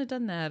 he shouldn't have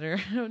done that, or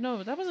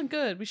no, that wasn't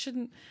good. We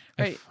shouldn't.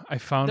 Right?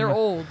 They're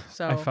old,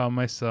 so I found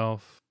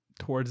myself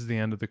towards the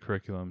end of the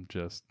curriculum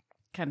just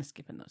kind of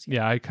skipping those.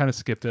 Yeah, I kind of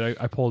skipped it.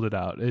 I pulled it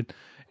out.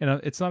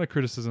 It's not a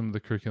criticism of the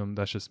curriculum.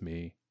 That's just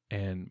me.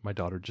 And my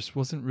daughter just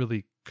wasn't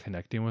really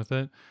connecting with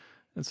it,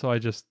 and so I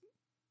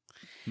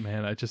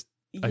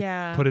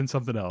put in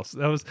something else.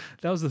 That was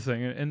the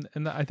thing,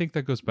 and I think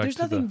that goes back. There's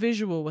nothing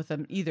visual with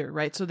them either,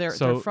 right? So they're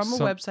from a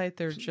website.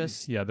 They're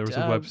just there was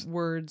a website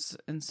words,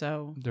 and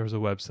so there was a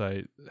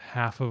website.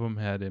 Half of them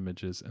had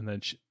images, and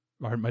then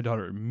my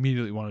daughter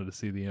immediately wanted to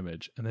see the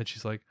image, and then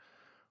she's like,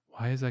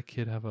 why does that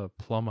kid have a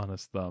plum on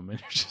his thumb? And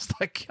you're just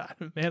like,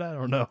 God, man, I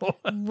don't know.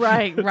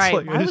 Right.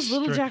 Like, why was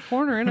little Jack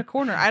Horner in a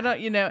corner? I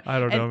don't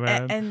know,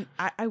 man. And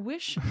I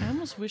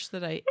almost wish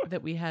that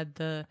we had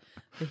the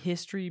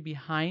history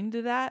behind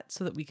that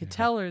so that we could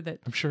tell her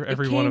that I'm sure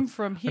every one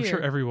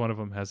of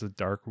them has a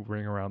dark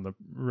ring around the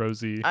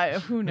rosy.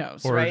 Who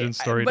knows? Origin right?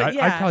 story.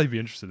 I'd probably be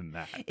interested in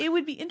that. It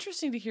would be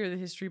interesting to hear the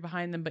history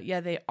behind them, but yeah,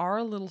 they are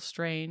a little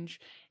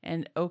strange.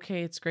 And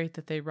okay, it's great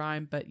that they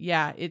rhyme, but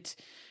yeah, it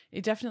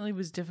definitely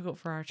was difficult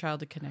for our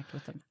child to connect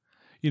with them.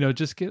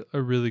 Just get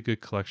a really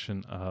good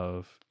collection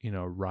of,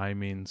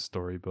 rhyming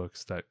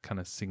storybooks that kind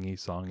of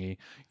singy-songy.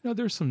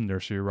 There's some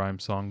nursery rhyme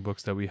song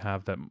books that we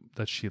have that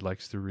she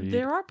likes to read.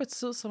 There are, but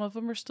still some of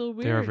them are still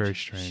weird. They are very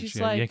strange. She's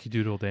like, Yankee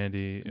Doodle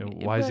Dandy.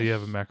 Why does he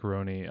have a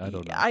macaroni? I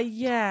don't know.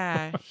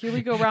 Yeah. Here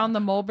we go around the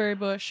mulberry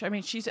bush. I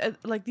mean, she's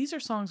like, these are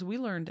songs we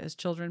learned as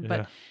children,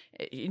 but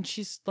and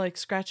she's like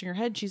scratching her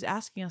head. She's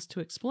asking us to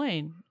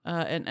explain,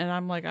 and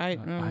I'm like, I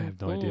have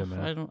no idea, man.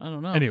 I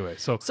don't know. Anyway,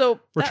 so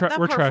that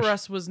part for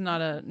us was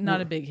not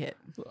a big hit.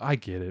 I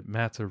get it.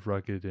 Matt's a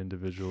rugged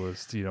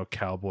individualist,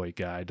 cowboy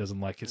guy,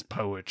 doesn't like his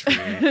poetry.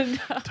 No.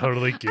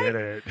 Totally get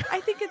it. I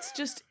think it's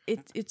just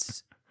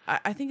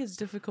I think it's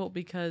difficult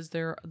because they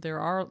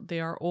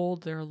are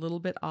old, they're a little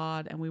bit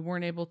odd, and we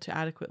weren't able to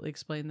adequately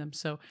explain them.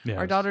 So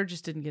our daughter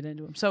just didn't get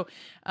into them. So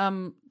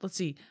let's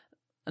see.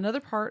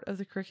 Another part of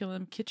the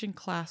curriculum, kitchen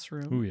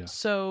classroom. Ooh, yeah.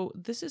 So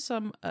this is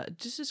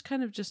this is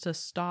kind of just a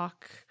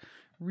stock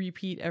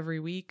repeat every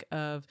week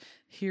of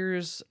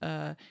here's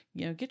get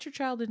your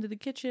child into the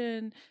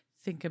kitchen,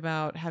 think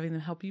about having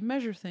them help you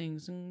measure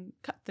things and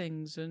cut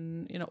things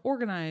and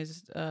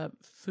organize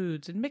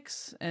foods and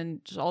mix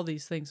and just all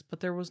these things, but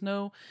there was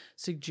no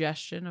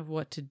suggestion of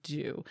what to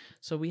do,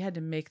 so we had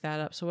to make that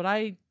up. So what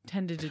I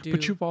tended to do,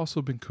 but you've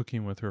also been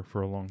cooking with her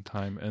for a long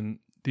time, and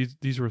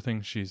these were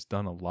things she's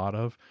done a lot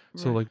of,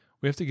 so right. Like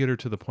we have to get her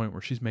to the point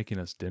where she's making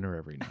us dinner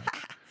every night.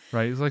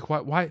 Right? It's like,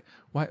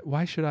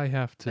 why should I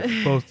have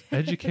to both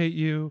educate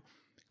you,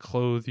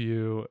 clothe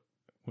you,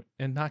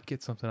 and not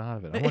get something out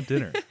of it? I want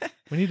dinner.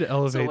 We need to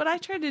elevate. So what I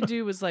tried to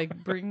do was like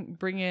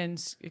bring in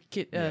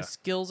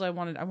skills. I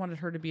wanted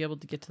her to be able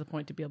to get to the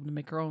point to be able to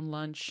make her own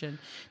lunch and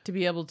to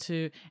be able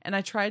to. And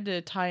I tried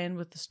to tie in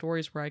with the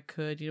stories where I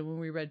could. When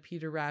we read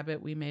Peter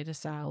Rabbit, we made a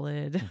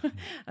salad,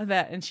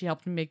 and she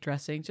helped me make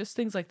dressing, just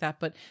things like that.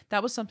 But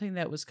that was something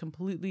that was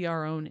completely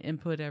our own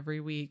input every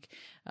week,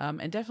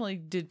 and definitely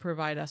did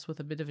provide us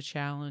with a bit of a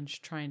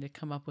challenge trying to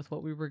come up with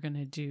what we were going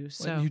to do.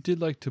 So and you did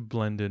like to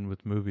blend in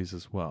with movies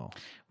as well.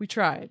 We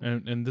tried,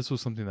 and this was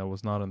something that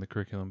was not on the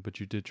curriculum, but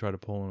you did try to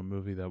pull in a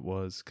movie that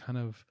was kind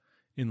of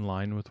in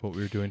line with what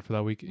we were doing for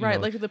that week. Right,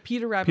 like the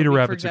Peter Rabbit. Peter week,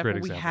 Rabbit's for example, a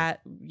great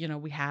example.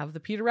 we have the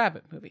Peter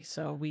Rabbit movie,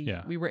 so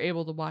we were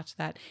able to watch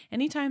that.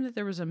 Anytime that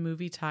there was a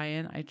movie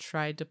tie-in, I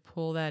tried to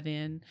pull that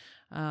in,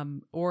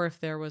 or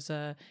if there was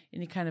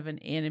any kind of an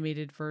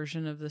animated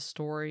version of the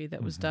story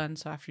that was done.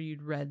 So after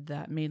you'd read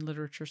that main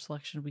literature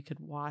selection, we could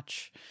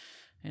watch,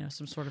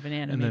 some sort of an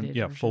animated. And then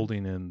version.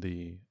 Folding in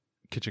the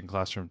kitchen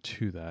classroom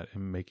to that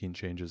and making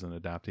changes and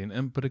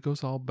adapting, but it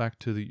goes all back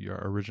to your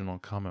original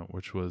comment,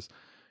 which was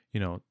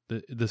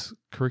this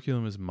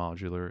curriculum is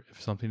modular. If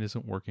something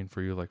isn't working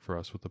for you, like for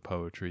us with the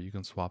poetry, you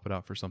can swap it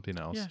out for something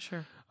else. Yeah,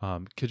 sure.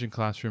 Kitchen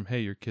classroom, hey,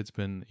 your kid's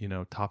been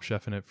top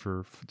chefing it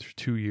for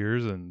 2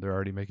 years and they're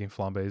already making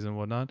flambés and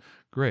whatnot.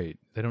 Great.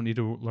 They don't need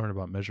to learn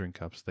about measuring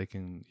cups. They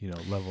can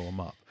level them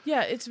up.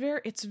 Yeah, it's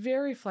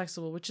very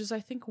flexible, which is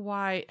I think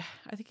why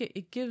I think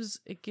it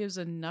gives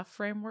enough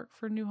framework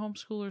for new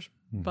homeschoolers,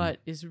 but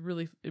it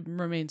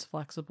remains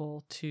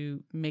flexible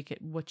to make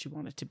it what you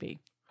want it to be.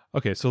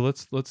 Okay, so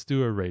let's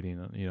do a rating.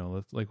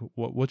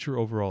 What's your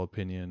overall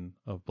opinion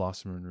of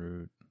Blossom and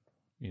Root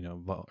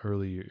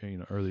early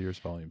years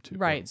volume 2.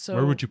 Right, Where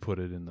so- would you put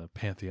it in the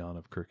pantheon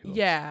of curriculum?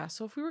 Yeah.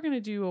 So if we were going to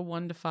do a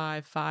 1 to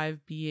 5,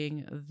 5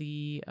 being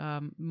the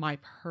my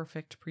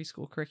perfect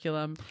preschool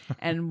curriculum,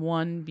 and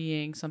 1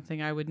 being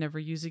something I would never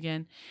use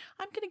again,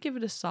 I'm going to give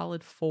it a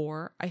solid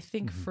 4. I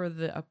think for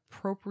the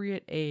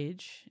appropriate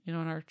age, and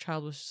our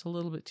child was just a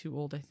little bit too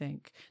old. I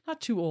think not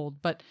too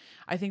old, but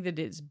I think that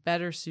it's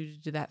better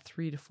suited to that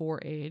 3 to 4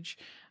 age.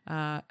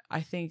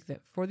 I think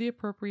that for the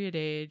appropriate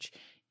age,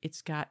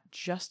 it's got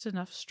just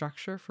enough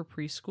structure for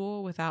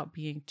preschool without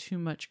being too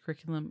much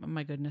curriculum. Oh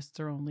my goodness,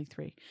 there are only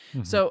 3.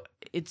 So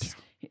it's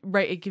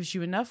right. It gives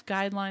you enough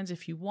guidelines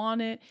if you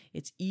want it.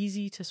 It's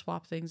easy to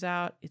swap things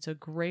out. It's a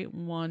great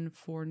one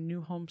for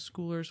new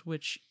homeschoolers,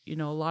 which,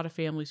 a lot of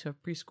families who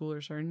have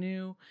preschoolers are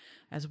new,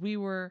 as we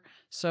were.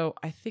 So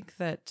I think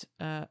that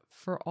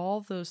for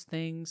all those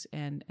things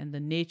and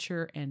the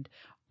nature and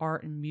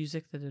art and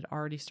music that it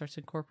already starts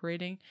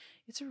incorporating,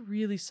 it's a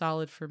really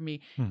solid for me.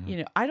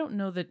 I don't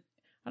know that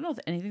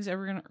anything's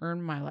ever going to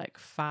earn my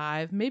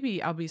 5.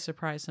 Maybe I'll be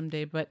surprised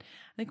someday, but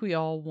I think we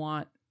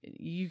all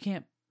you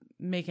can't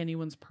make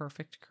anyone's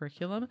perfect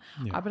curriculum.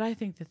 But I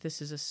think that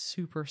this is a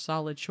super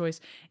solid choice.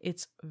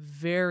 It's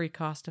very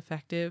cost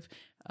effective.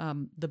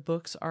 The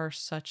books are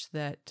such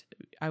that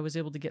I was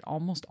able to get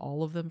almost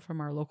all of them from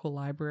our local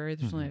library.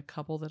 There's only a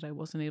couple that I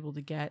wasn't able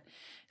to get.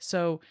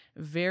 So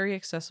very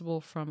accessible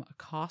from a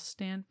cost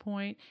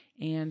standpoint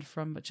and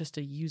from just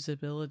a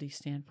usability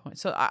standpoint.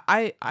 So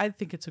I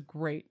think it's a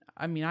great.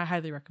 I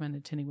highly recommend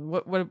it to anyone.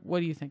 What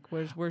do you think?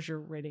 Where's your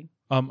rating?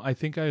 I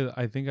think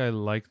I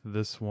liked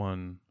this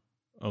one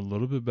a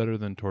little bit better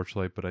than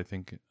Torchlight, but I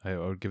think I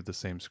would give the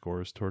same score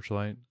as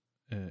Torchlight.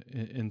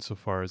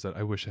 Insofar as that,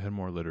 I wish I had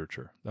more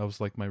literature. That was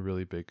my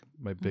really big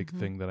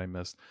thing that I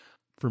missed.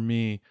 For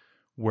me,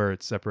 where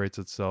it separates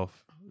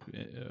itself,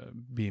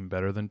 being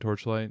better than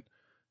Torchlight,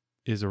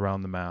 is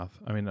around the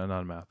math.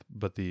 Not math,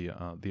 but the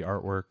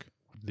artwork,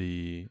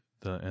 the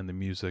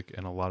music,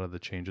 and a lot of the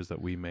changes that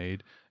we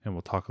made. And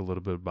we'll talk a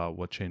little bit about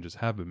what changes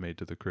have been made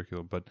to the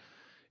curriculum. But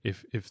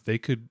if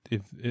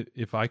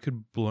I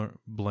could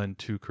blend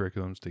 2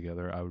 curriculums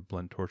together, I would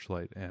blend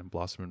Torchlight and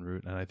Blossom and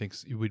Root, and I think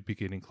we'd be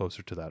getting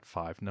closer to that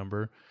 5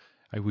 number.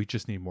 We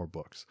just need more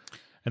books,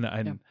 and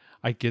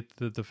I get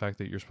the fact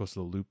that you're supposed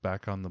to loop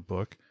back on the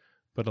book,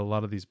 but a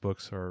lot of these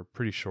books are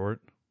pretty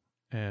short,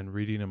 and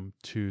reading them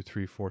 2,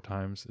 3, 4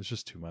 times is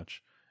just too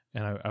much.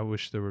 And I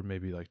wish there were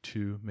maybe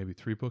 2, maybe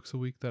 3 books a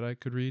week that I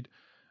could read.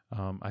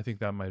 I think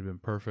that might have been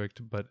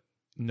perfect, but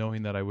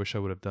knowing that I wish I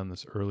would have done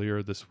this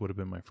earlier, this would have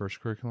been my first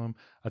curriculum.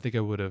 I think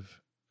it would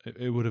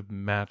have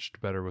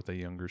matched better with a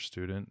younger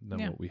student than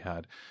what we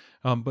had.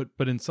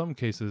 But in some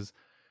cases,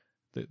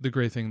 the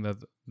great thing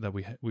that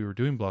we were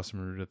doing Blossom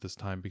and Root at this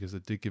time, because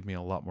it did give me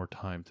a lot more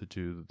time to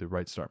do the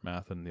Right Start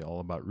Math and the All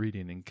About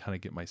Reading and kind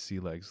of get my sea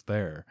legs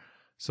there.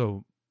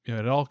 So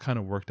it all kind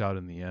of worked out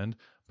in the end.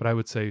 But I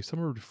would say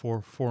somewhere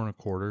before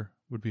 4.25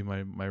 would be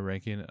my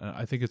ranking.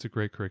 I think it's a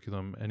great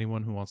curriculum.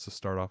 Anyone who wants to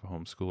start off a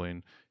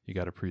homeschooling, you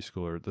got a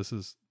preschooler, this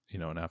is,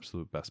 an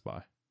absolute best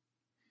buy.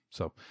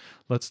 So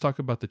let's talk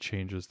about the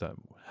changes that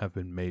have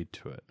been made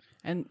to it.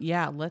 And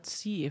let's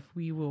see if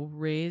we will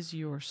raise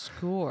your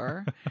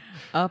score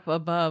up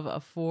above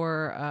a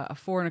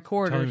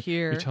 4.25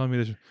 here. You're telling me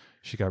that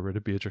she got rid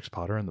of Beatrix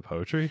Potter and the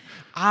poetry?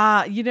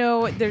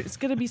 There's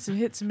going to be some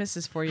hits and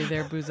misses for you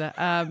there,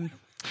 Booza.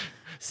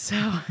 So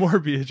more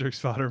Beatrix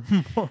Potter,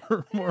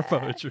 more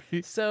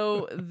poetry.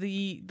 So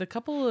the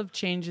couple of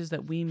changes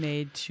that we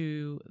made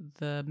to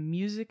the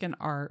music and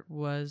art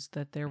was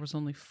that there was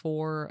only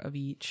 4 of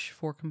each,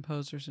 4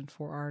 composers and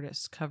 4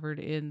 artists covered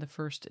in the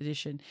first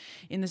edition.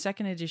 In the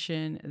second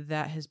edition,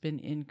 that has been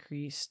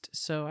increased.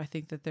 So I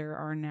think that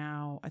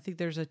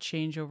there's a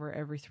changeover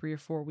every 3 or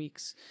 4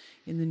 weeks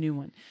in the new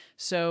one.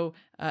 So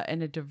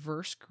and a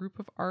diverse group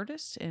of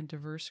artists and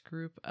diverse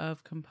group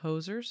of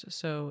composers.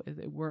 So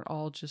they weren't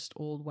all just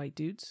old white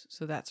dudes.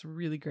 So that's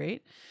really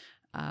great.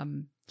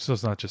 So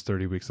it's not just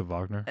 30 weeks of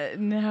Wagner?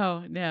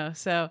 No.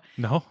 So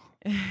no,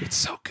 it's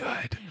so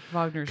good.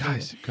 Wagner's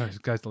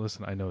guys,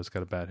 listen, I know it's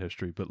got a bad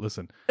history, but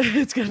listen.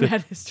 It's got a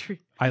bad history.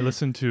 I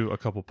listened to a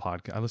couple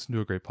podcasts. I listened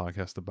to a great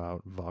podcast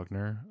about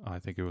Wagner. I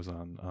think it was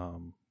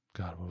on,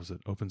 what was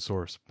it? Open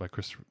Source by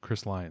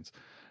Chris Lyons.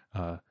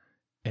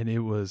 And it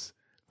was,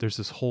 there's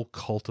this whole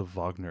cult of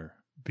Wagner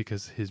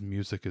because his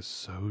music is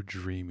so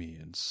dreamy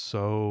and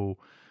so,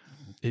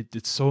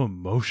 it's so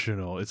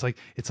emotional. It's like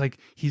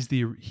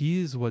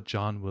he is what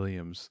John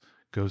Williams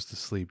goes to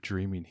sleep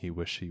dreaming he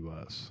wished he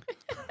was.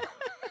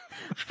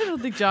 I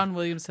don't think John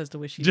Williams has to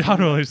wish he John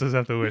Williams doesn't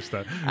have to wish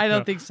that. I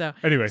don't think so.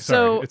 Anyway,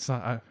 sorry. It's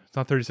not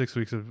 36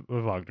 weeks of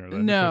Wagner.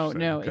 Then. No,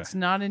 okay. It's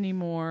not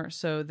anymore.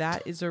 So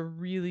that is a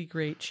really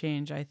great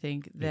change. I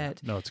think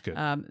that no, it's good.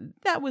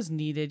 That was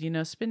needed.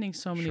 Spending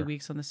so many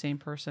weeks on the same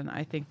person.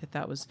 I think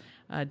that was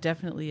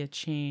definitely a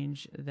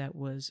change that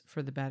was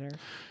for the better.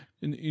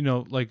 And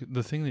like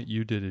the thing that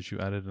you did is you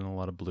added in a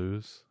lot of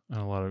blues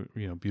and a lot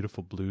of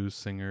beautiful blues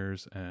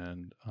singers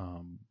and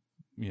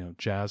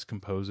jazz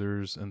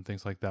composers and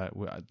things like that.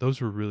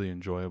 Those were really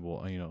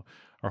enjoyable.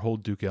 our whole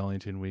Duke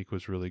Ellington week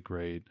was really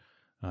great.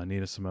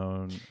 Nina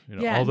Simone,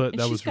 Yeah, all that. and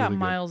That she's was got really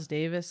Miles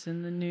Davis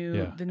in the new good.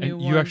 Yeah, the new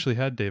and one. you actually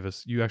had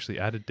Davis. You actually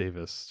added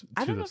Davis.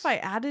 I to don't know this. if I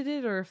added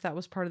it or if that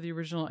was part of the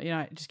original.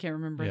 I just can't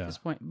remember Yeah. at this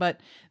point. But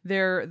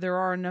there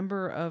are a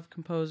number of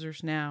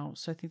composers now.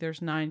 So I think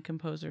there's 9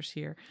 composers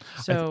here.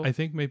 So I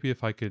think maybe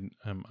if I could,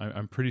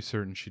 I'm pretty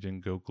certain she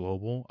didn't go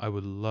global. I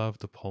would love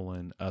to pull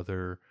in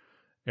other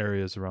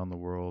areas around the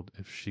world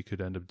if she could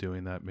end up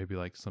doing that. Maybe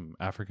like some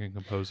African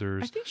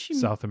composers, I think she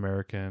South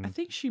American. I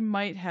think she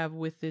might have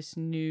with this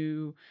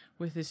new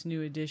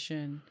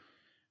edition.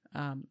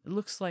 It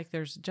looks like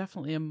there's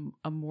definitely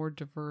a more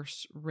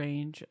diverse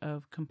range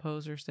of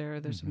composers there.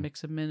 There's a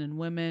mix of men and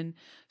women.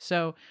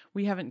 So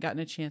we haven't gotten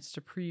a chance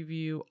to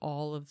preview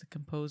all of the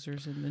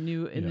composers in the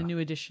new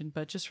edition,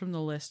 but just from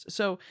the list.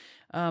 So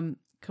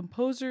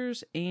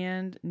composers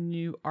and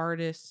new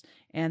artists,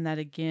 and that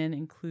again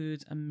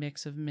includes a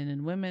mix of men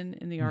and women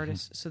in the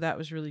artists. So that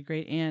was really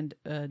great, and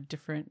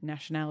different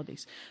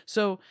nationalities.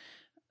 So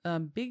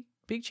big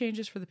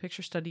changes for the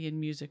picture study and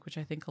music, which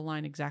I think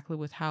align exactly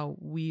with how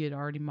we had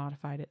already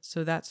modified it.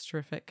 So that's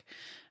terrific.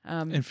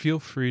 And feel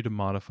free to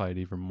modify it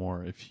even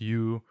more if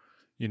you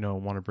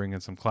want to bring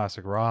in some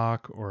classic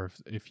rock, or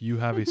if you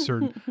have a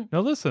certain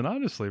now listen,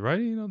 honestly,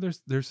 right,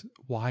 there's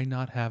why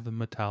not have the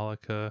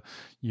Metallica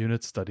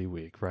unit study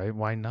week, right?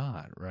 Why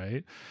not,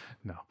 right?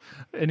 No,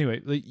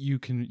 anyway, you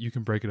can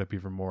break it up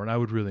even more, and I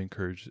would really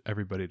encourage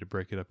everybody to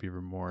break it up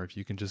even more. If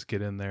you can just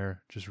get in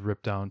there, just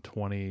rip down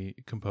 20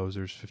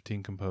 composers,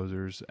 15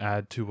 composers,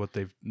 add to what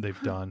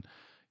they've done,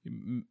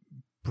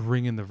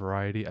 bring in the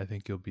variety. I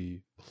think you'll be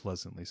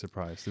pleasantly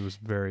surprised. It was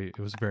very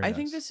I nice.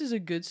 think this is a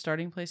good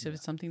starting place. If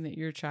it's something that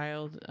your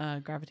child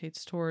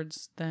gravitates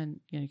towards, then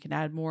you can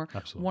add more.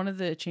 Absolutely. One of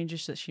the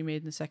changes that she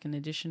made in the second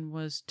edition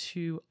was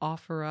to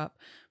offer up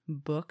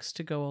books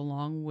to go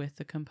along with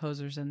the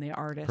composers and the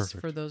artists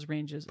for those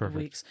ranges of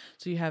weeks.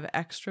 So you have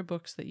extra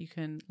books that you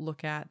can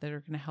look at that are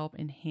going to help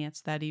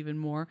enhance that even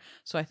more.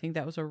 So I think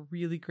that was a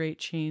really great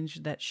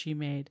change that she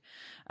made.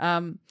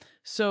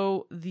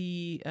 So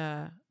the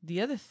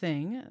other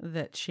thing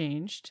that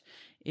changed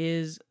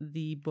is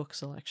the book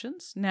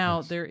selections.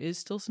 Now there is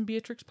still some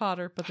Beatrix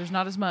Potter, but there's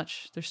not as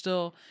much. There's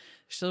still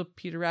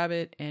Peter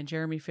Rabbit and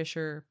Jeremy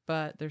Fisher,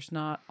 but there's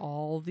not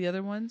all the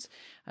other ones.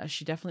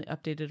 She definitely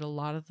updated a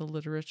lot of the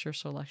literature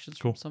selections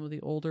from some of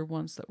the older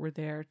ones that were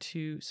there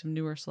to some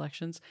newer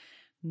selections.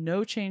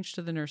 No change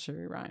to the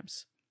nursery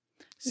rhymes.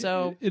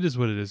 So it is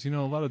what it is. A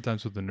lot of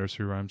times with the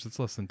nursery rhymes, it's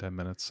less than 10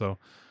 minutes. So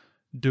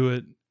do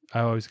it. I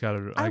always got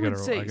to. I would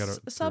say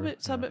sub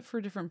it for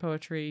different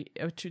poetry,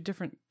 to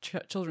different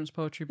children's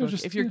poetry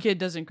books. If your kid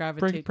doesn't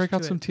gravitate, break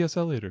out to some it. T.S.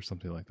 Eliot or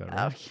something like that.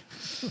 Right?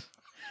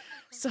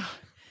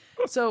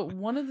 So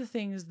one of the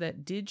things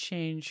that did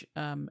change,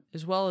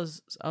 as well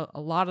as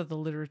a lot of the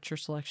literature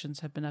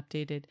selections have been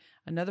updated,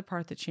 another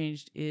part that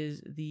changed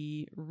is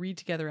the read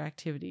together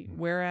activity.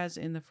 Whereas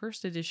in the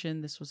first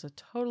edition, this was a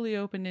totally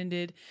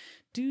open-ended,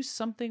 do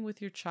something with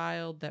your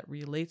child that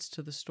relates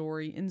to the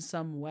story in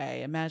some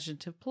way.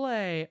 Imaginative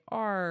play,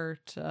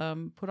 art,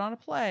 put on a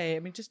play. I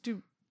mean, just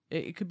do.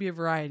 It could be a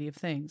variety of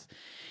things.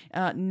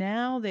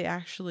 Now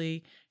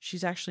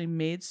she's actually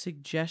made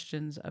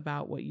suggestions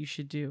about what you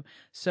should do.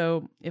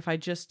 So if I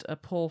just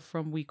pull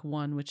from week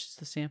 1, which is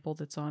the sample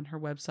that's on her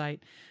website,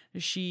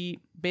 she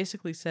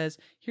basically says,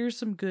 here's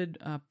some good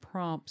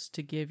prompts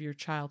to give your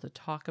child to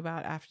talk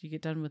about after you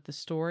get done with the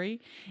story.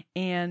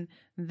 And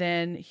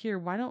then here,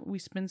 why don't we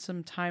spend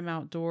some time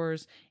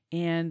outdoors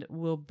and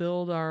we'll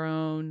build our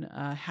own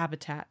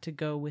habitat to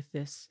go with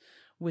this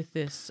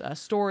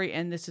story,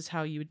 and this is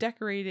how you would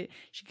decorate it.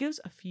 She gives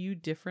a few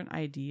different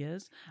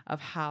ideas of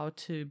how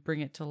to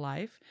bring it to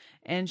life,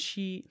 and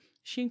she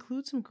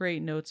includes some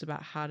great notes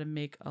about how to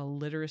make a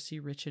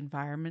literacy-rich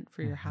environment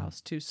for your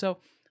house too. So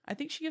I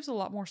think she gives a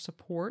lot more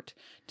support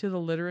to the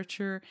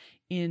literature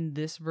in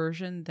this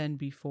version than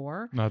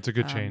before. No, it's a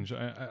good change.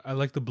 I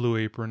like the Blue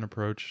Apron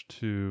approach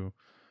to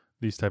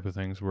these type of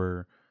things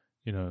where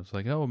it's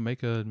like, oh,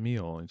 make a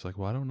meal. And it's like,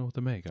 well, I don't know what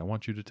to make. I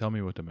want you to tell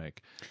me what to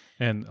make.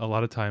 And a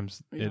lot of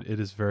times it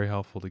is very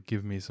helpful to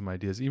give me some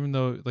ideas, even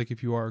though, like,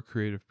 if you are a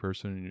creative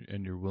person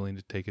and you're willing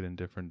to take it in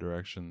different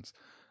directions,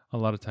 a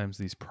lot of times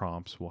these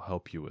prompts will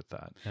help you with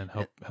that and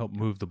help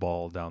move the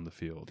ball down the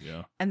field.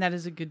 Yeah. And that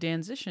is a good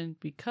danzition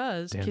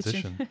because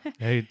danzition.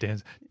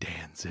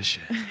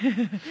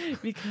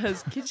 Danzition.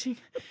 Because kitchen.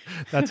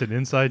 That's an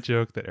inside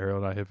joke that Ariel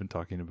and I have been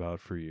talking about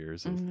for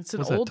years. It's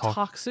an old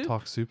talk soup.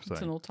 Talk soup thing.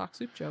 It's an old talk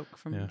soup joke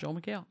from Joel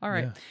McHale. All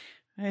right.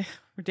 Yeah.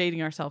 We're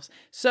dating ourselves.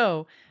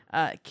 So,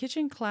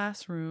 kitchen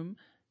classroom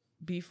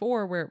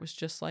before, where it was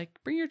just like,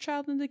 bring your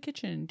child into the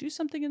kitchen, do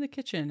something in the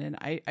kitchen. And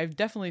I've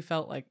definitely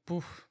felt like,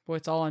 boy,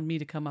 it's all on me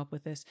to come up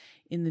with this.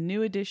 In the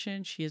new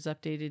edition, she has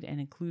updated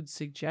and includes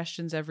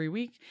suggestions every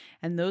week.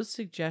 And those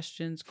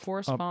suggestions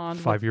correspond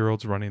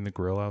 5-year-olds running the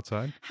grill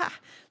outside.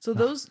 So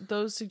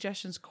those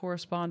suggestions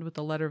correspond with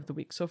the letter of the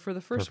week. So for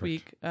the first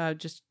week,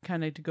 just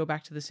kind of to go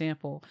back to the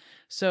sample.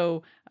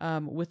 So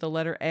with the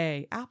letter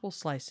A, apple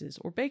slices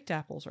or baked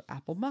apples or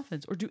apple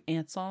muffins, or do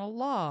ants on a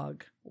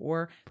log.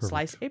 or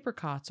sliced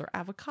apricots or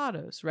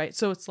avocados, right?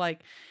 So it's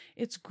like,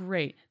 it's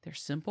great. They're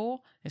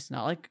simple. It's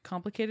not like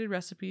complicated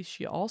recipes.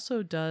 She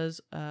also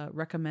does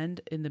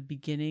recommend in the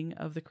beginning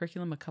of the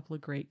curriculum a couple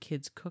of great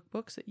kids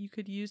cookbooks that you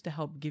could use to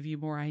help give you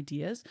more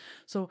ideas.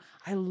 So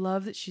I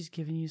love that she's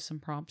giving you some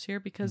prompts here,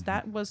 because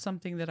that was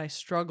something that I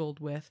struggled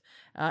with.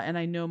 And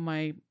I know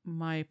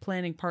my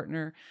planning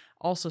partner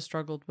also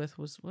struggled with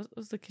was, what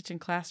was the kitchen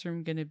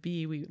classroom going to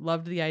be? We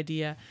loved the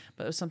idea,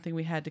 but it was something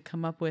we had to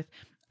come up with.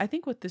 I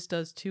think what this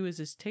does too is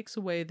this takes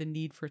away the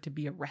need for it to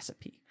be a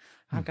recipe.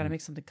 I've got to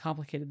make something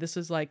complicated. This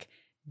is like,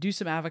 do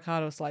some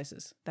avocado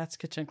slices. That's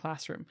kitchen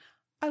classroom.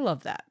 I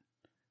love that.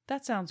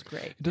 That sounds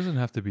great. It doesn't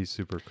have to be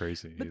super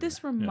crazy. But either.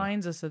 this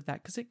reminds us of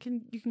that, because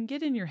you can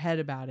get in your head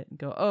about it and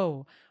go,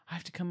 oh, I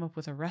have to come up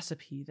with a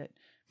recipe that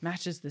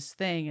matches this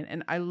thing.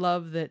 And I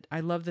love that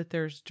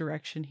there's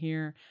direction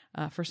here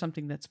for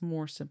something that's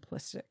more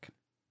simplistic.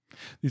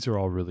 These are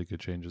all really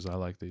good changes. I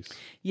like these.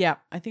 Yeah,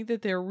 I think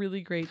that they're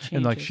really great changes.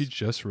 And like, she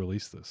just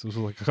released this. This was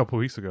like a couple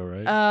weeks ago,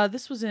 right?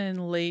 This was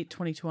in late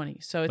 2020.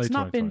 So it's Late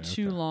not been 2020,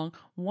 too okay. long.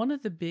 One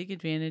of the big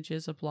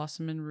advantages of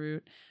Blossom and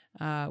Root,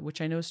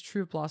 which I know is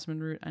true of Blossom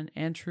and Root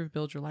and true of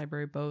Build Your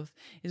Library both,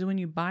 is when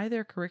you buy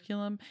their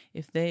curriculum,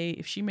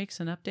 if she makes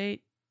an update,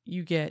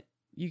 you get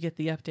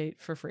the update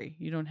for free.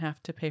 You don't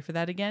have to pay for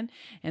that again.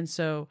 And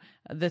so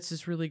this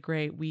is really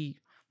great. We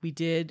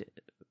did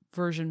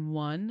version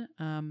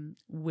 1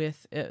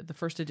 with the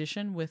first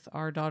edition with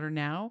our daughter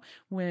now.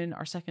 When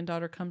our second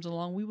daughter comes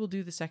along, we will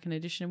do the second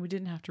edition. We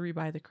didn't have to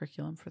rebuy the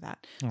curriculum for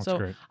that. That's so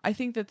great. I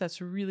think that that's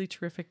really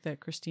terrific that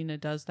Christina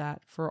does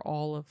that for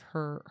all of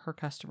her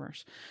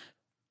customers.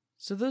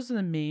 So those are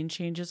the main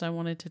changes I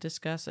wanted to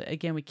discuss.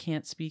 Again, we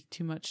can't speak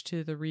too much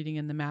to the reading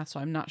and the math, so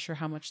I'm not sure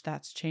how much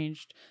that's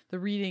changed. The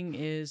reading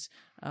is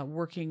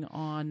working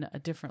on a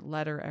different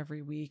letter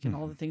every week and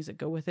all the things that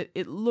go with it.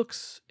 It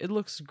looks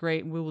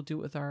great, and we will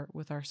do it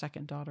with our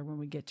second daughter when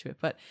we get to it.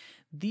 But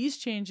these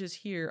changes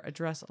here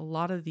address a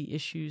lot of the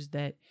issues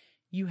that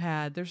you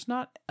had. There's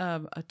not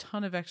a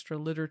ton of extra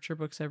literature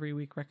books every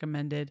week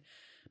recommended,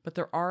 but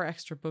there are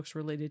extra books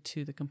related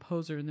to the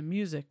composer and the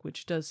music,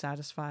 which does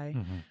satisfy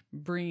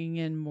bringing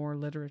in more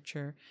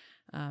literature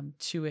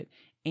to it.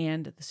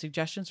 And the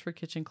suggestions for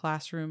kitchen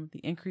classroom, the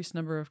increased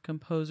number of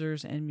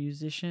composers and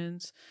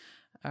musicians,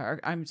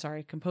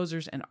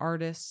 composers and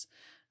artists.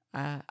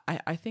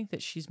 I think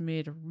that she's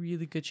made a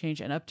really good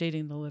change in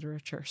updating the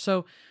literature.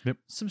 So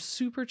some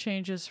super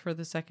changes for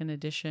the second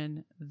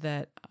edition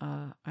that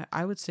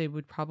I would say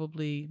would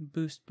probably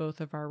boost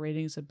both of our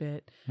ratings a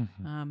bit.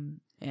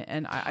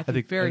 And I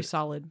think very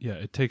solid. Yeah,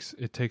 it takes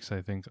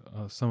I think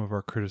some of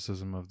our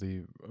criticism of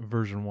the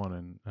version 1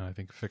 and I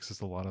think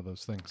fixes a lot of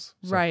those things.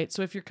 So. Right.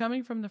 So if you're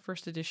coming from the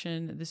first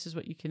edition, this is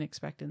what you can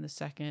expect in the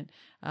second.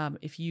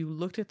 If you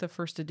looked at the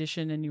first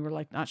edition and you were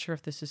like not sure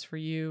if this is for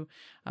you,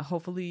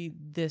 hopefully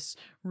this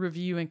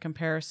review and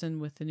comparison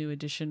with the new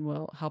edition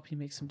will help you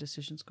make some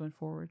decisions going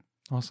forward.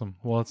 Awesome.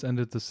 Well, let's end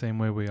it the same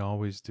way we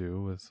always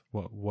do with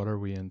what are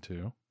we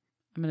into?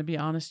 I'm going to be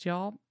honest,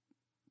 y'all.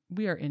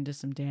 We are into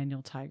some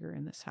Daniel Tiger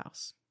in this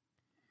house.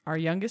 Our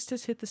youngest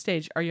has hit the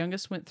stage. Our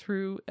youngest went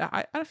through,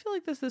 I feel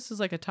like this is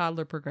like a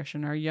toddler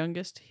progression. Our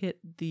youngest hit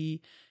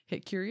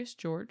Curious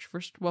George.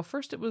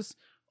 First it was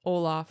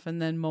Olaf, and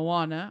then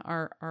Moana.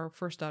 Our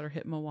first daughter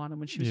hit Moana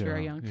when she was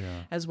very young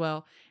as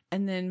well.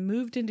 And then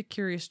moved into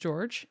Curious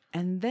George.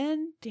 And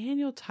then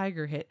Daniel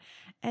Tiger hit.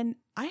 And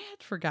I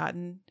had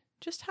forgotten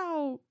just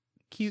how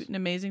cute and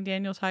amazing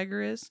Daniel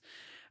Tiger is.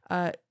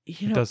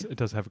 It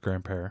does have a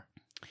grandparent.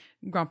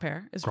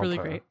 Grandpère is really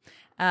great,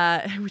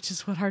 which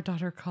is what our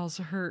daughter calls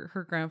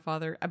her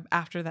grandfather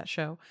after that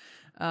show.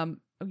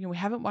 We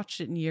haven't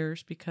watched it in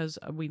years because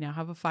we now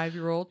have a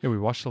 5-year-old. Yeah, we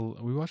watched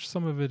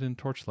some of it in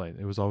Torchlight.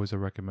 It was always a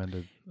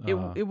recommended. It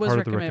was part recommended,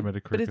 of the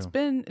recommended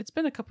curriculum. But it's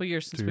been a couple of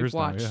years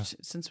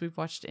since we've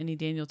watched any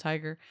Daniel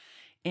Tiger,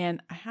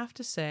 and I have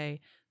to say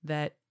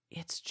that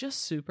it's just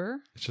super.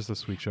 It's just a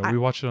sweet show. We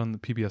watch it on the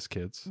PBS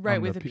Kids, right?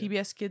 With the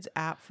PBS Kids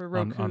app for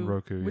Roku, on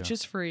Roku, which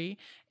is free,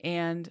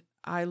 and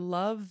I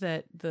love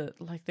that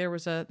there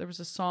was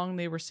a song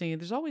they were singing.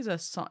 There's always a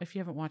song, if you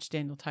haven't watched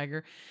Daniel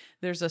Tiger,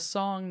 there's a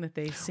song that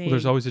they sing. Well,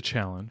 there's always a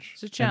challenge.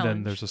 There's a challenge. And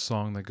then there's a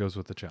song that goes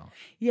with the challenge.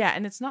 Yeah,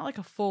 and it's not like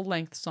a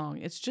full-length song.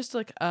 It's just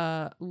like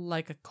a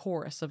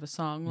chorus of a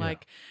song,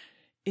 like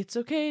it's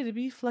okay to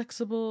be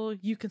flexible,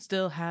 you can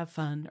still have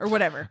fun, or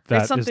whatever.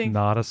 That is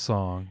not a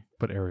song,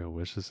 but Ariel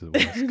wishes it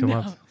was. Come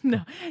on.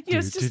 No.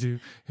 It's just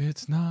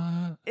it's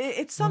not.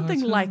 It's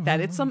something like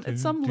that. It's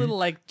some little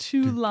like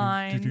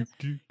 2-line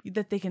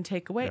that they can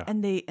take away,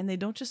 and they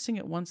don't just sing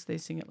it once. They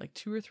sing it like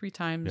 2 or 3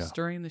 times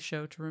during the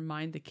show to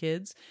remind the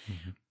kids.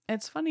 And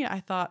it's funny. I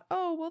thought,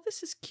 oh well,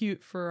 this is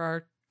cute for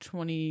our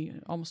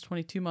almost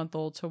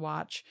 22-month-old to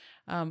watch,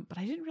 but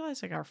I didn't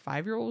realize like our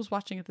 5-year-old was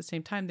watching at the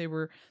same time.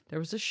 There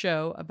was a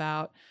show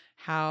about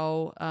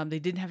how they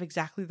didn't have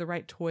exactly the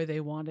right toy they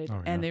wanted,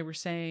 and they were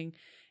saying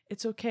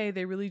it's okay,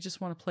 they really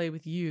just want to play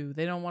with you,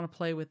 they don't want to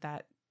play with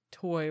that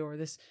toy or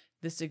this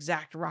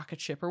exact rocket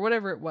ship or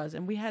whatever it was.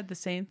 And we had the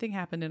same thing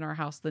happen in our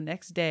house the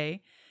next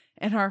day,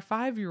 And our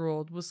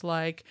 5-year-old was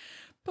like,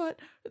 but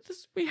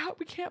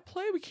we can't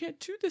play. We can't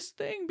do this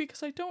thing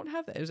because I don't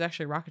have that. It was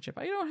actually a rocket ship.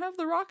 I don't have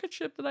the rocket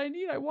ship that I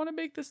need. I want to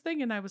make this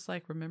thing. And I was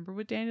like, remember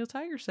what Daniel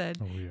Tiger said?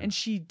 Oh, yeah. And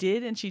she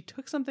did. And she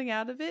took something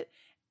out of it.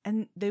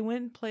 And they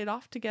went and played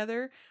off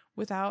together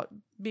without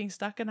being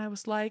stuck. And I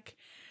was like,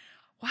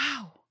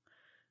 wow.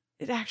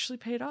 It actually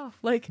paid off.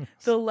 Like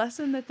the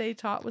lesson that they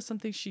taught was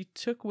something she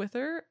took with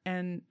her,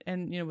 and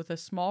with a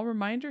small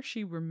reminder,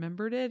 she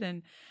remembered it.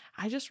 And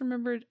I just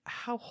remembered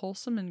how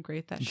wholesome and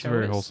great that show is. It's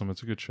very wholesome.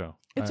 It's a good show.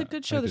 It's a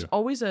good show. There's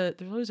always a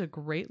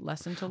great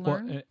lesson to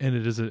learn. Well, and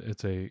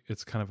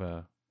it's kind of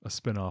a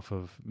spin-off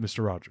of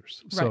Mr.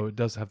 Rogers. So it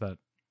does have that,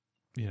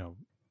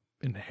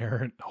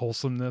 inherent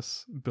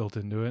wholesomeness built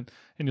into it.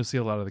 And you'll see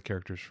a lot of the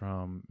characters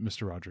from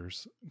Mr.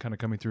 Rogers kind of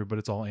coming through, but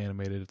it's all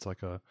animated. It's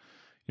like a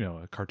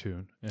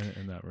cartoon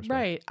in that respect.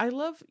 Right. I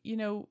love,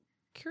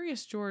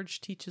 Curious George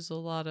teaches a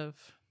lot of,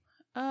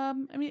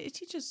 it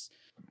teaches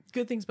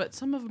good things, but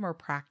some of them are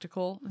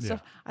practical and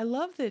stuff. I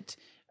love that,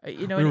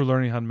 we were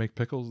learning how to make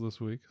pickles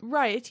this week.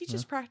 Right. It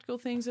teaches practical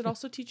things. It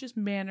also teaches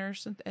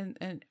manners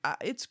and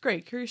it's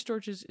great. Curious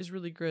George is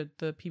really good,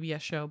 the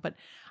PBS show. But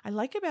I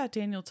like about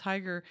Daniel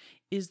Tiger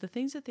is the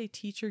things that they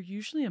teach are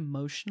usually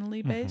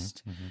emotionally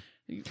based.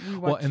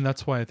 Well, and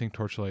that's why I think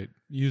Torchlight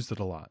used it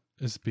a lot,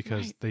 is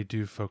because they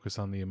do focus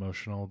on the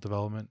emotional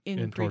development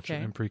in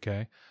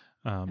pre-K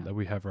that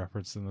we have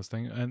referenced in this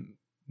thing. And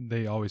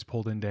they always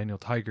pulled in Daniel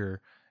Tiger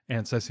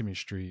and Sesame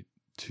Street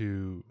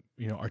to,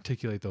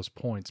 articulate those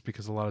points,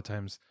 because a lot of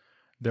times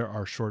there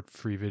are short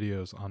free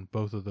videos on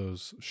both of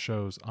those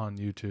shows on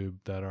YouTube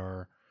that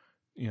are,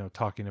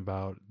 talking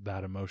about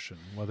that emotion,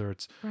 whether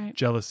it's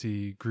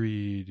jealousy,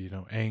 greed,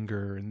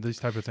 anger, and these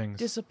type of things.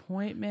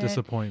 Disappointment.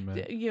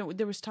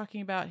 There was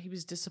talking about he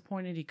was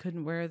disappointed he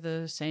couldn't wear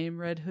the same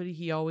red hoodie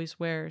he always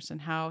wears,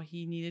 and how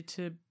he needed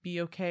to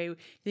be okay.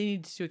 They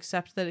needed to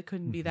accept that it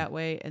couldn't be that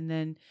way, and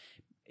then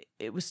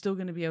it was still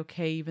going to be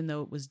okay, even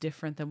though it was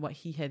different than what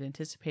he had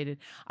anticipated.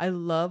 I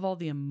love all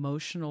the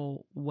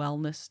emotional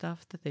wellness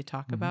stuff that they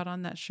talk about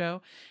on that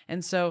show.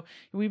 And so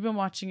we've been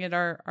watching it.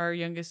 Our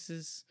youngest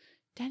is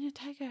Daniel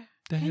Tiger.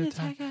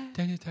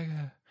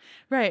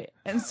 Right.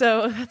 And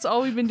so that's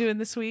all we've been doing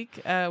this week.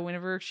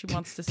 Whenever she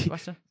wants to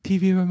watch them.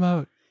 TV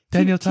remote.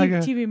 Daniel Tiger.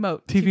 TV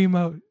remote. TV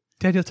remote.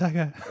 Daniel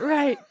Tiger.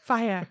 Right.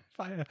 Fire.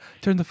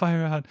 Turn the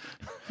fire on.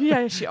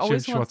 Yeah, she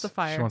always wants the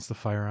fire. She wants the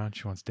fire on.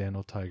 She wants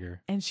Daniel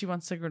Tiger. And she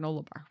wants a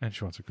granola bar.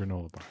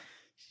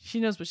 She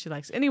knows what she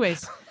likes.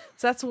 Anyways, so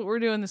that's what we're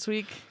doing this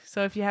week.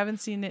 So if you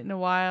haven't seen it in a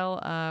while,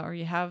 or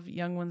you have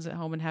young ones at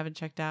home and haven't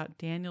checked out,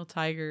 Daniel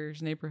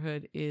Tiger's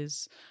Neighborhood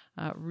is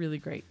really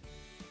great.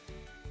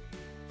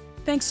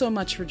 Thanks so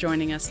much for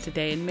joining us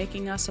today and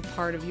making us a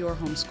part of your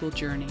homeschool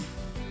journey.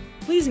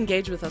 Please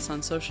engage with us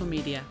on social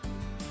media.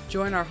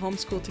 Join our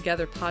Homeschool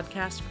Together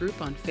podcast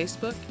group on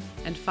Facebook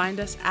and find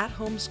us at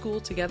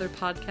Homeschool Together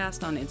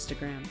Podcast on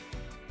Instagram.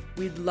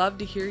 We'd love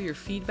to hear your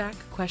feedback,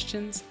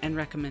 questions, and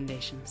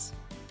recommendations.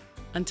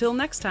 Until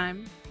next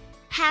time.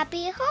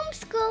 Happy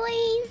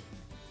homeschooling!